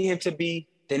 We need him to be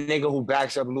the nigga who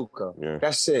backs up Luka. Yeah.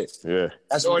 That's it. Yeah.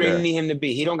 That's all they need him to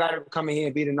be. He don't got to come in here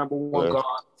and be the number one guard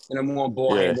and the more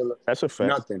ball handler. That's a fact.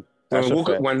 Nothing.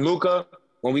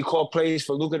 When we call plays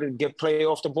for Luka to get play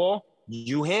off the ball,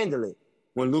 you handle it.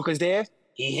 When Luka's there,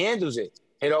 he handles it.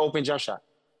 Hit an open jump shot.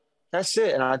 That's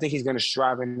it. And I think he's gonna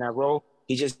strive in that role.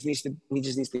 He just needs to.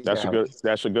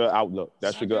 That's a good outlook.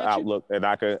 That's a good outlook, and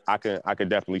I could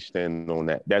definitely stand on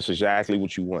that. That's exactly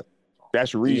what you want.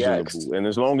 That's reasonable, and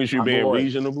as long as you're being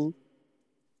reasonable,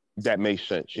 that makes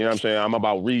sense. You know what I'm saying? I'm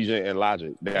about reason and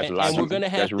logic. That's logic. And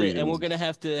we're gonna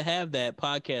have to have that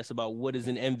podcast about what is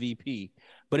an MVP.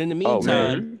 But in the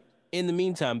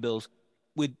meantime, Bills,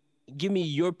 give me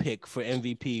your pick for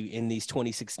MVP in these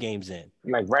 26 games in.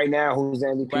 Like right now, who's the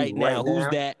MVP? Right now,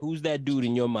 who's that dude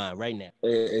in your mind right now?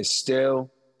 It's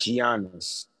still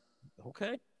Giannis.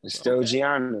 Okay. It's still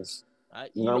Giannis.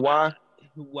 You know why?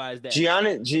 Why is that?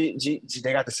 Giannis,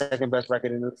 they got the second best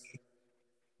record in the league.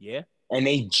 Yeah. And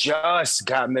they just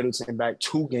got Middleton back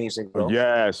 2 games ago.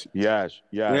 Yes. You know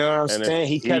what I'm saying?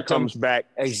 He comes back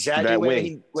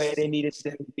exactly where they needed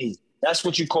him to be. That's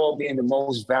what you call being the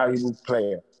most valuable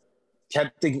player.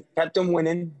 Kept them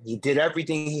winning. He did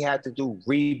everything he had to do.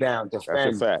 Rebound, defend.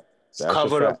 That's a fact.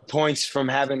 Cover up points from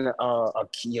having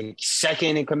your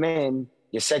second in command,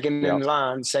 your second in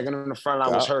line, second on the front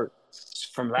line was hurt.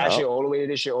 From last year all the way to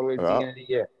this year, all the way to the beginning of the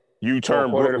year. You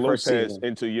turn Brook Lopez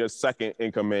into your second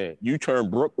in command. You turn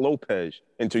Brook Lopez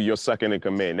into your second in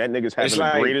command. That nigga's having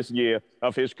the greatest year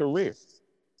of his career.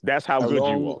 That's how good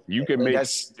you are. You can make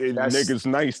niggas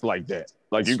nice like that.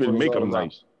 Like you can make them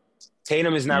nice.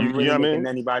 Tatum is not really making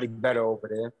anybody better over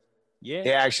there. Yeah,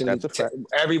 they actually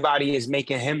everybody is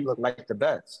making him look like the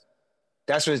best.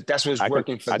 That's what's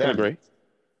working for them. I can agree.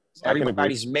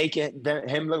 Everybody's making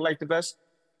him look like the best.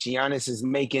 Giannis is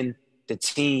making the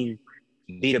team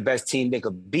be the best team they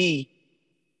could be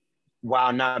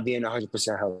while not being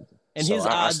 100% healthy. And so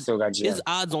his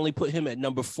odds only put him at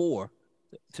number 4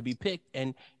 to be picked.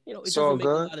 And you know, it doesn't make a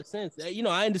lot of sense. You know,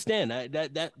 I understand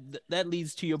that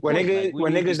leads to your point.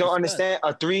 When niggas don't understand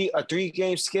a three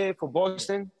game skid for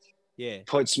Boston,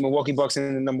 puts Milwaukee Bucks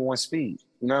in the number 1 speed.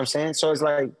 You know what I'm saying? So it's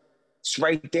like it's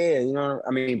right there. You know, I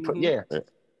mean, you know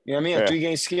what I mean? A 3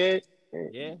 game skid.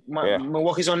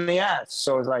 Milwaukee's on the ass.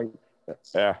 So it's like,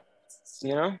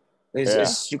 you know,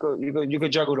 it's you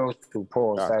could juggle those 2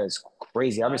 polls. That is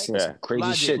crazy. I've been seeing some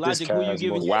crazy shit. Logic, who you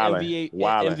giving your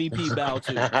MVP bow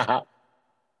to?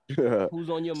 Who's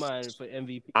on your mind for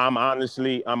MVP? I'm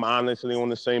honestly on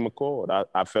the same accord.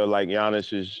 I feel like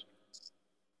Giannis is,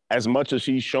 as much as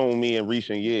he's shown me in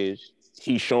recent years,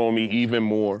 he's showing me even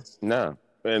more now.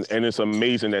 And it's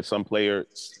amazing that some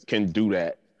players can do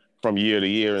that from year to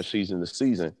year and season to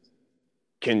season,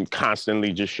 can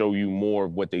constantly just show you more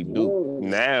of what they do. Ooh.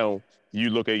 Now you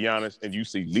look at Giannis and you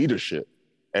see leadership.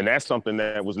 And that's something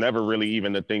that was never really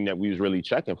even the thing that we was really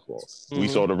checking for. Mm-hmm. We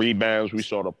saw the rebounds, we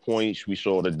saw the points, we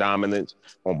saw the dominance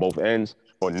on both ends.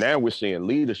 But now we're seeing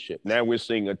leadership. Now we're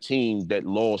seeing a team that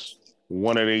lost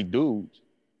one of their dudes.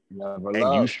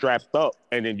 You strapped up,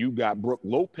 and then you got Brook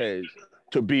Lopez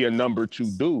to be a number 2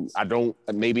 dude.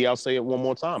 Maybe I'll say it one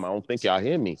more time. I don't think y'all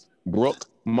hear me. Brook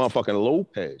motherfucking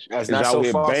Lopez is out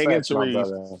here banging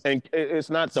threes, and it's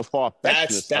not the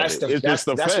far-fetchedness.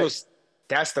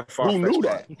 That's the far-fetched. Who knew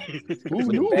that? Who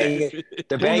knew that?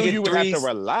 The banging threes. You would have to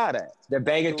rely that. The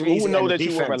banging threes. Who know that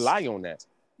you would rely on that?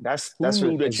 Who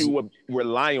knew that you would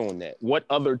rely on that? What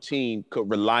other team could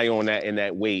rely on that in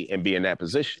that way and be in that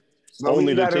position?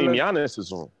 Only the team Giannis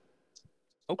is on.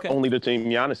 Okay. Only the team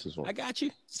Giannis is on. I got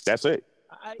you. That's it.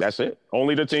 That's it.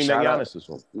 Only the team that Giannis is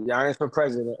on. Giannis for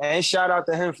president. And shout out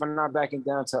to him for not backing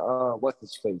down to what's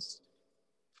his face.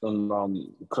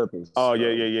 Clippers. Oh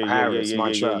yeah. Harris,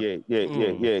 Montreal.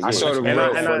 Yeah. I saw the And real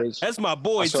I, footage. That's my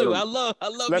boy too. I love.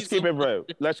 let's keep it real.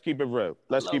 Let's keep it real.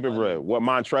 What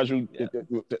Montrezl,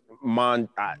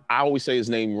 I always say his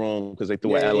name wrong because they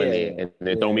threw an L in there and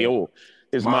they throw me off.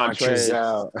 It's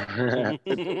Montrezl.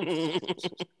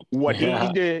 What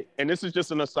he did, and this is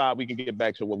just an aside, we can get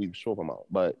back to what we were talking about,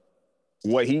 but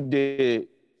what he did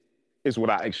is what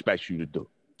I expect you to do.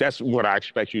 That's what I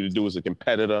expect you to do as a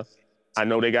competitor. I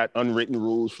know they got unwritten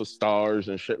rules for stars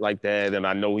and shit like that, and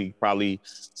I know he probably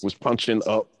was punching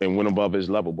up and went above his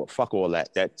level, but fuck all that.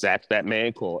 That's that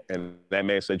man court, and that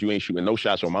man said you ain't shooting no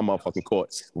shots on my motherfucking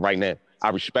court right now. I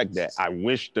respect that. I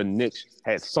wish the Knicks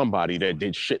had somebody that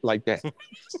did shit like that.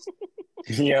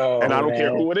 And I don't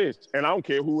care who it is. I don't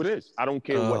care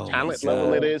what talent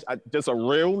level it is. Just a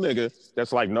real nigga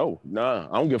that's like, no, nah,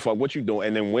 I don't give a fuck what you doing.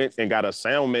 And then went and got a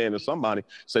sound man or somebody,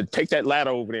 said, take that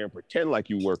ladder over there and pretend like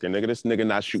you working, nigga. This nigga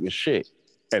not shooting shit.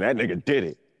 And that nigga did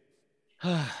it.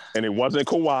 And it wasn't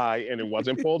Kawhi and it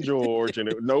wasn't Paul George. And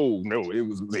it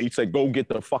was, he said, go get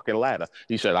the fucking ladder.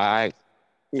 He said, all right.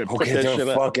 Go get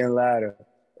the fucking ladder.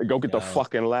 Go get the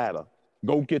fucking ladder.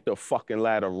 Go get the fucking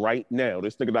ladder right now.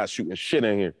 This nigga not shooting shit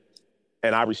in here.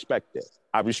 And I respect that.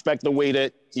 I respect the way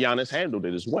that Giannis handled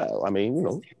it as well. I mean,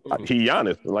 he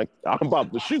Giannis. Like, I'm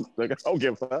about to shoot. Like, I don't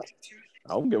give a fuck.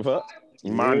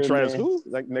 Montrezl, who?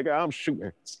 Like, nigga, I'm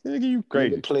shooting. Nigga, you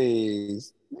crazy. Nigga,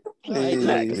 please.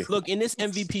 Exactly. Look, in this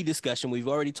MVP discussion, we've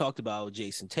already talked about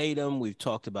Jason Tatum. We've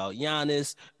talked about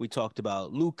Giannis. We talked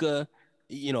about Luka.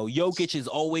 Jokic is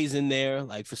always in there.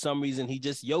 Like, for some reason, he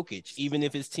just Jokic, even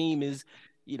if his team is,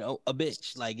 a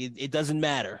bitch. Like, it doesn't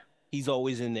matter. He's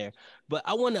always in there. But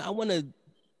I want to,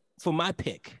 for my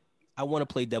pick, I want to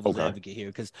play devil's advocate here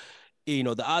because,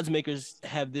 the odds makers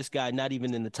have this guy not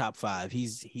even in the top 5.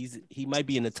 He might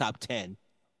be in the top 10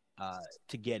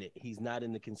 to get it. He's not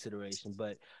in the consideration.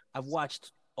 But I've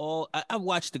watched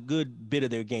a good bit of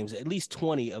their games, at least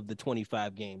 20 of the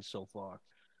 25 games so far.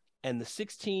 And the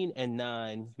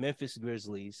 16-9 Memphis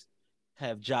Grizzlies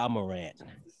have Ja Morant.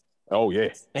 Oh, yeah.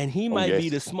 And he might be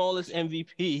the smallest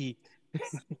MVP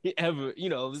ever. You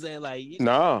know what I'm saying? Like,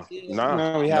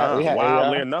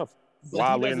 wildly enough.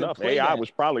 AI was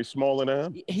probably smaller than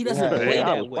him. He doesn't play AI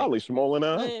that was way. probably smaller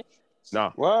than him.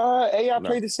 No. Well, AI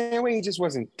played the same way. He just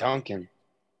wasn't dunking.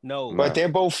 No. But they're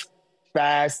both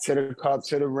fast to the cup,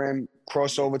 to the rim,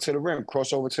 crossover to the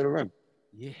rim.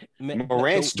 Yeah,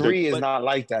 Morant's three is not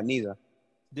like that neither.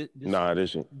 It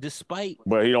isn't. Despite,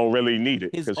 but he don't really need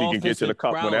it because he can get to the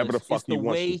cup whenever the fuck he wants.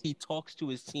 The way he talks to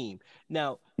his team.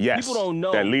 Now, yes, people don't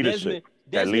know that leadership.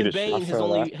 Desmond Bane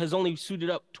has only suited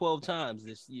up 12 times.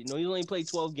 He's only played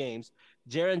 12 games.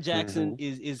 Jaren Jackson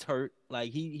is hurt.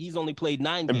 Like he's only played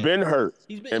 9 games. And been hurt.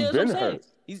 He's been hurt.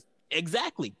 He's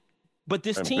exactly. But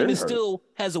this team still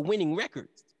has a winning record.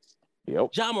 Yep.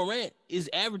 Ja Morant is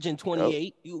averaging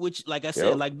 28, which, like I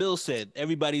said, like Bill said,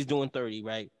 everybody's doing 30,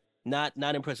 right? Not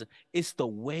impressive. It's the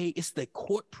way, it's the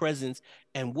court presence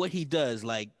and what he does.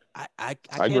 Like I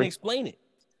can't explain it.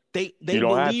 They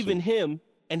believe in him,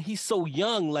 and he's so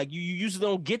young. Like you usually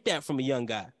don't get that from a young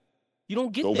guy. You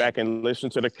don't get that. Go back and listen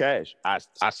to the Cash. I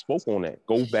spoke on that.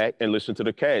 Go back and listen to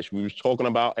the Cash. We was talking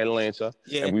about Atlanta,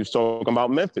 and we was talking about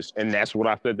Memphis, and that's what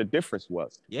I said the difference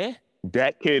was. Yeah.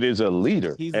 That kid is a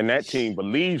leader, and that team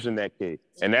believes in that kid.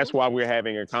 And that's why we're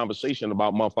having a conversation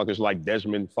about motherfuckers like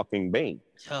Desmond fucking Bane.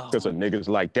 Because of niggas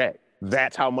like that.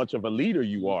 That's how much of a leader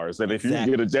you are. Is that if you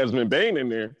get a Desmond Bane in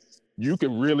there, you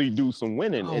can really do some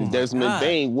winning. And Desmond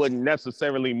Bane wouldn't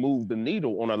necessarily move the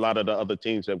needle on a lot of the other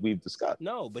teams that we've discussed.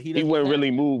 No, but he wouldn't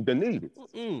really move the needle.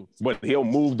 But he'll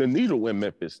move the needle in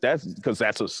Memphis. That's because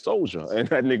that's a soldier. And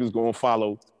that nigga's going to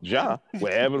follow Ja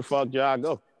wherever the fuck Ja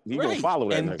go. He gonna follow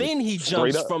that, and then he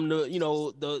jumps from the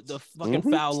the fucking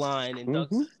foul line and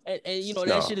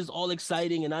that shit is all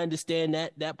exciting, and I understand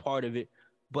that part of it,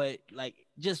 but like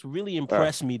just really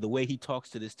impressed me the way he talks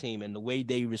to this team and the way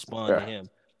they respond to him.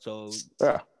 So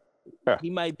he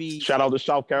might be. Shout out to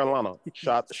South Carolina.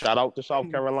 Shout out to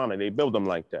South Carolina. They build him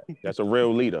like that. That's a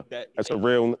real leader. That's a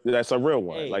real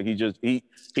one. Hey. Like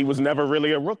he was never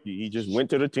really a rookie. He just went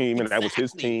to the team and that was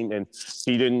his team. And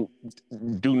he didn't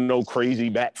do no crazy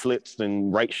backflips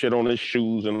and write shit on his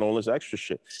shoes and all this extra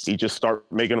shit. He just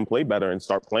start making them play better and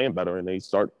start playing better. And they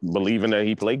start believing that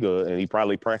he play good. And he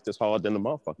probably practiced hard than the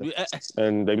motherfucker.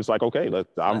 And they was like, okay,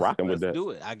 I'm rocking with that. Let's do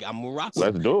it. I'm rocking.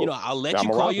 Let's do it. I'll let you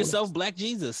call yourself Black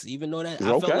Jesus, even though that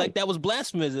I felt like that was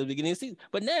blasphemous at the beginning of the season.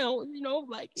 But now,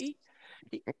 like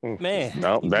man.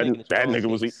 No, that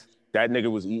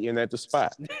nigga was eating at the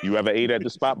spot. You ever ate at the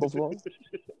spot before?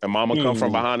 And mama come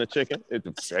from behind the chicken?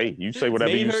 Hey, you say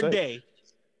whatever you say.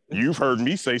 You've heard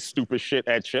me say stupid shit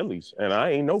at Chili's, and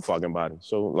I ain't no fucking body.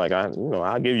 So, like,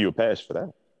 I'll give you a pass for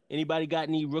that. Anybody got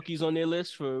any rookies on their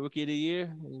list for Rookie of the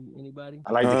Year? Anybody?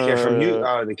 I like the kid from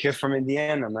the kid from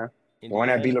Indiana, man. The one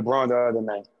that beat LeBron the other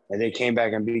night. And they came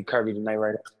back and beat Curry tonight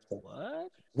right after. What?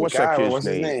 What's that kid's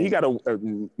name? He got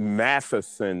a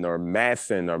Matheson or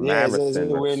Masson or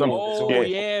Marison or something. Oh,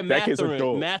 yeah, that kid's a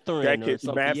dog. Mathurin that kid's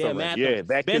Mathurin. Yeah,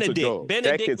 that kid's a dog.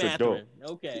 Benedict that kid's Mathurin. A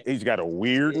dog. Okay. He's got a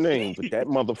weird name, but that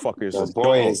motherfucker is a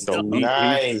boy dog.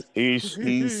 is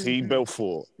nice. He built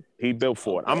for it. He built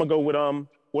for it. I'm gonna go with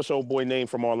what's old boy name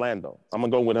from Orlando? I'm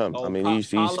gonna go with him. Oh, I mean, he's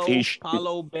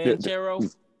Paulo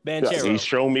Banchero. He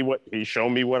showed me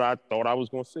what I thought I was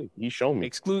going to see. He showed me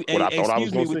what I thought I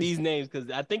was going to see. Excuse me with these names because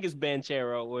I think it's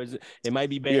Banchero or it might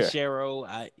be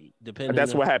Banchero. Depending.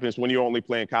 That's what happens when you're only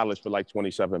playing college for like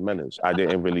 27 minutes. I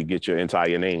didn't really get your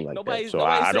entire name like that. So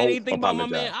I don't anything apologize. about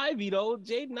my man Ivy though.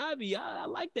 Jaden Ivy. I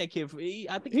like that kid.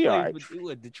 I think he plays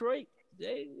with Detroit.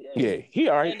 Yeah, he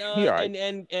all right. He all right.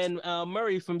 And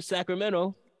Murray from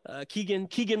Sacramento.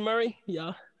 Keegan Murray.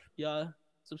 Y'all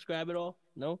subscribe at all?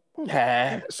 No.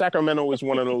 Sacramento is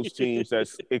one of those teams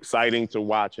that's exciting to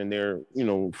watch, and they're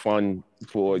fun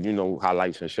for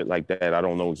highlights and shit like that. I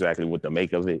don't know exactly what to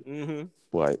make of it,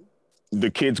 but the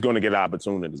kid's going to get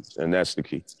opportunities, and that's the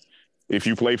key. If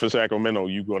you play for Sacramento,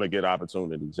 you're going to get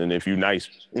opportunities, and if you're nice,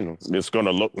 it's going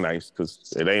to look nice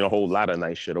because it ain't a whole lot of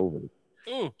nice shit over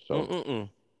there.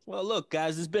 Well, look,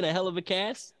 guys, it's been a hell of a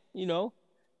cast.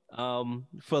 For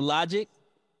Logic,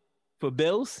 for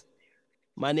Bills.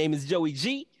 My name is Joey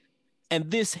G,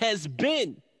 and this has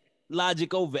been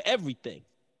Logic Over Everything.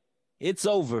 It's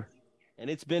over, and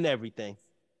it's been everything.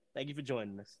 Thank you for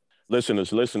joining us.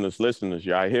 Listeners,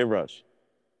 y'all hear us.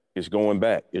 It's going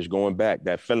back.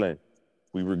 That feeling.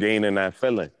 We regaining that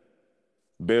feeling.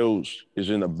 Bills is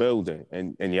in the building,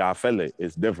 and y'all feel it.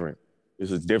 It's different.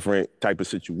 It's a different type of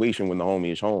situation when the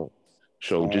homie is home.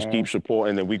 So just keep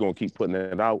supporting, and we're going to keep putting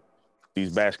it out.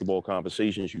 These basketball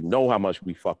conversations, you know how much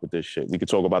we fuck with this shit. We could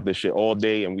talk about this shit all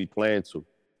day, and we plan to.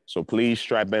 So please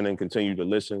strap in and continue to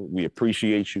listen. We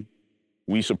appreciate you.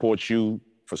 We support you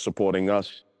for supporting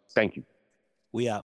us. Thank you. We out.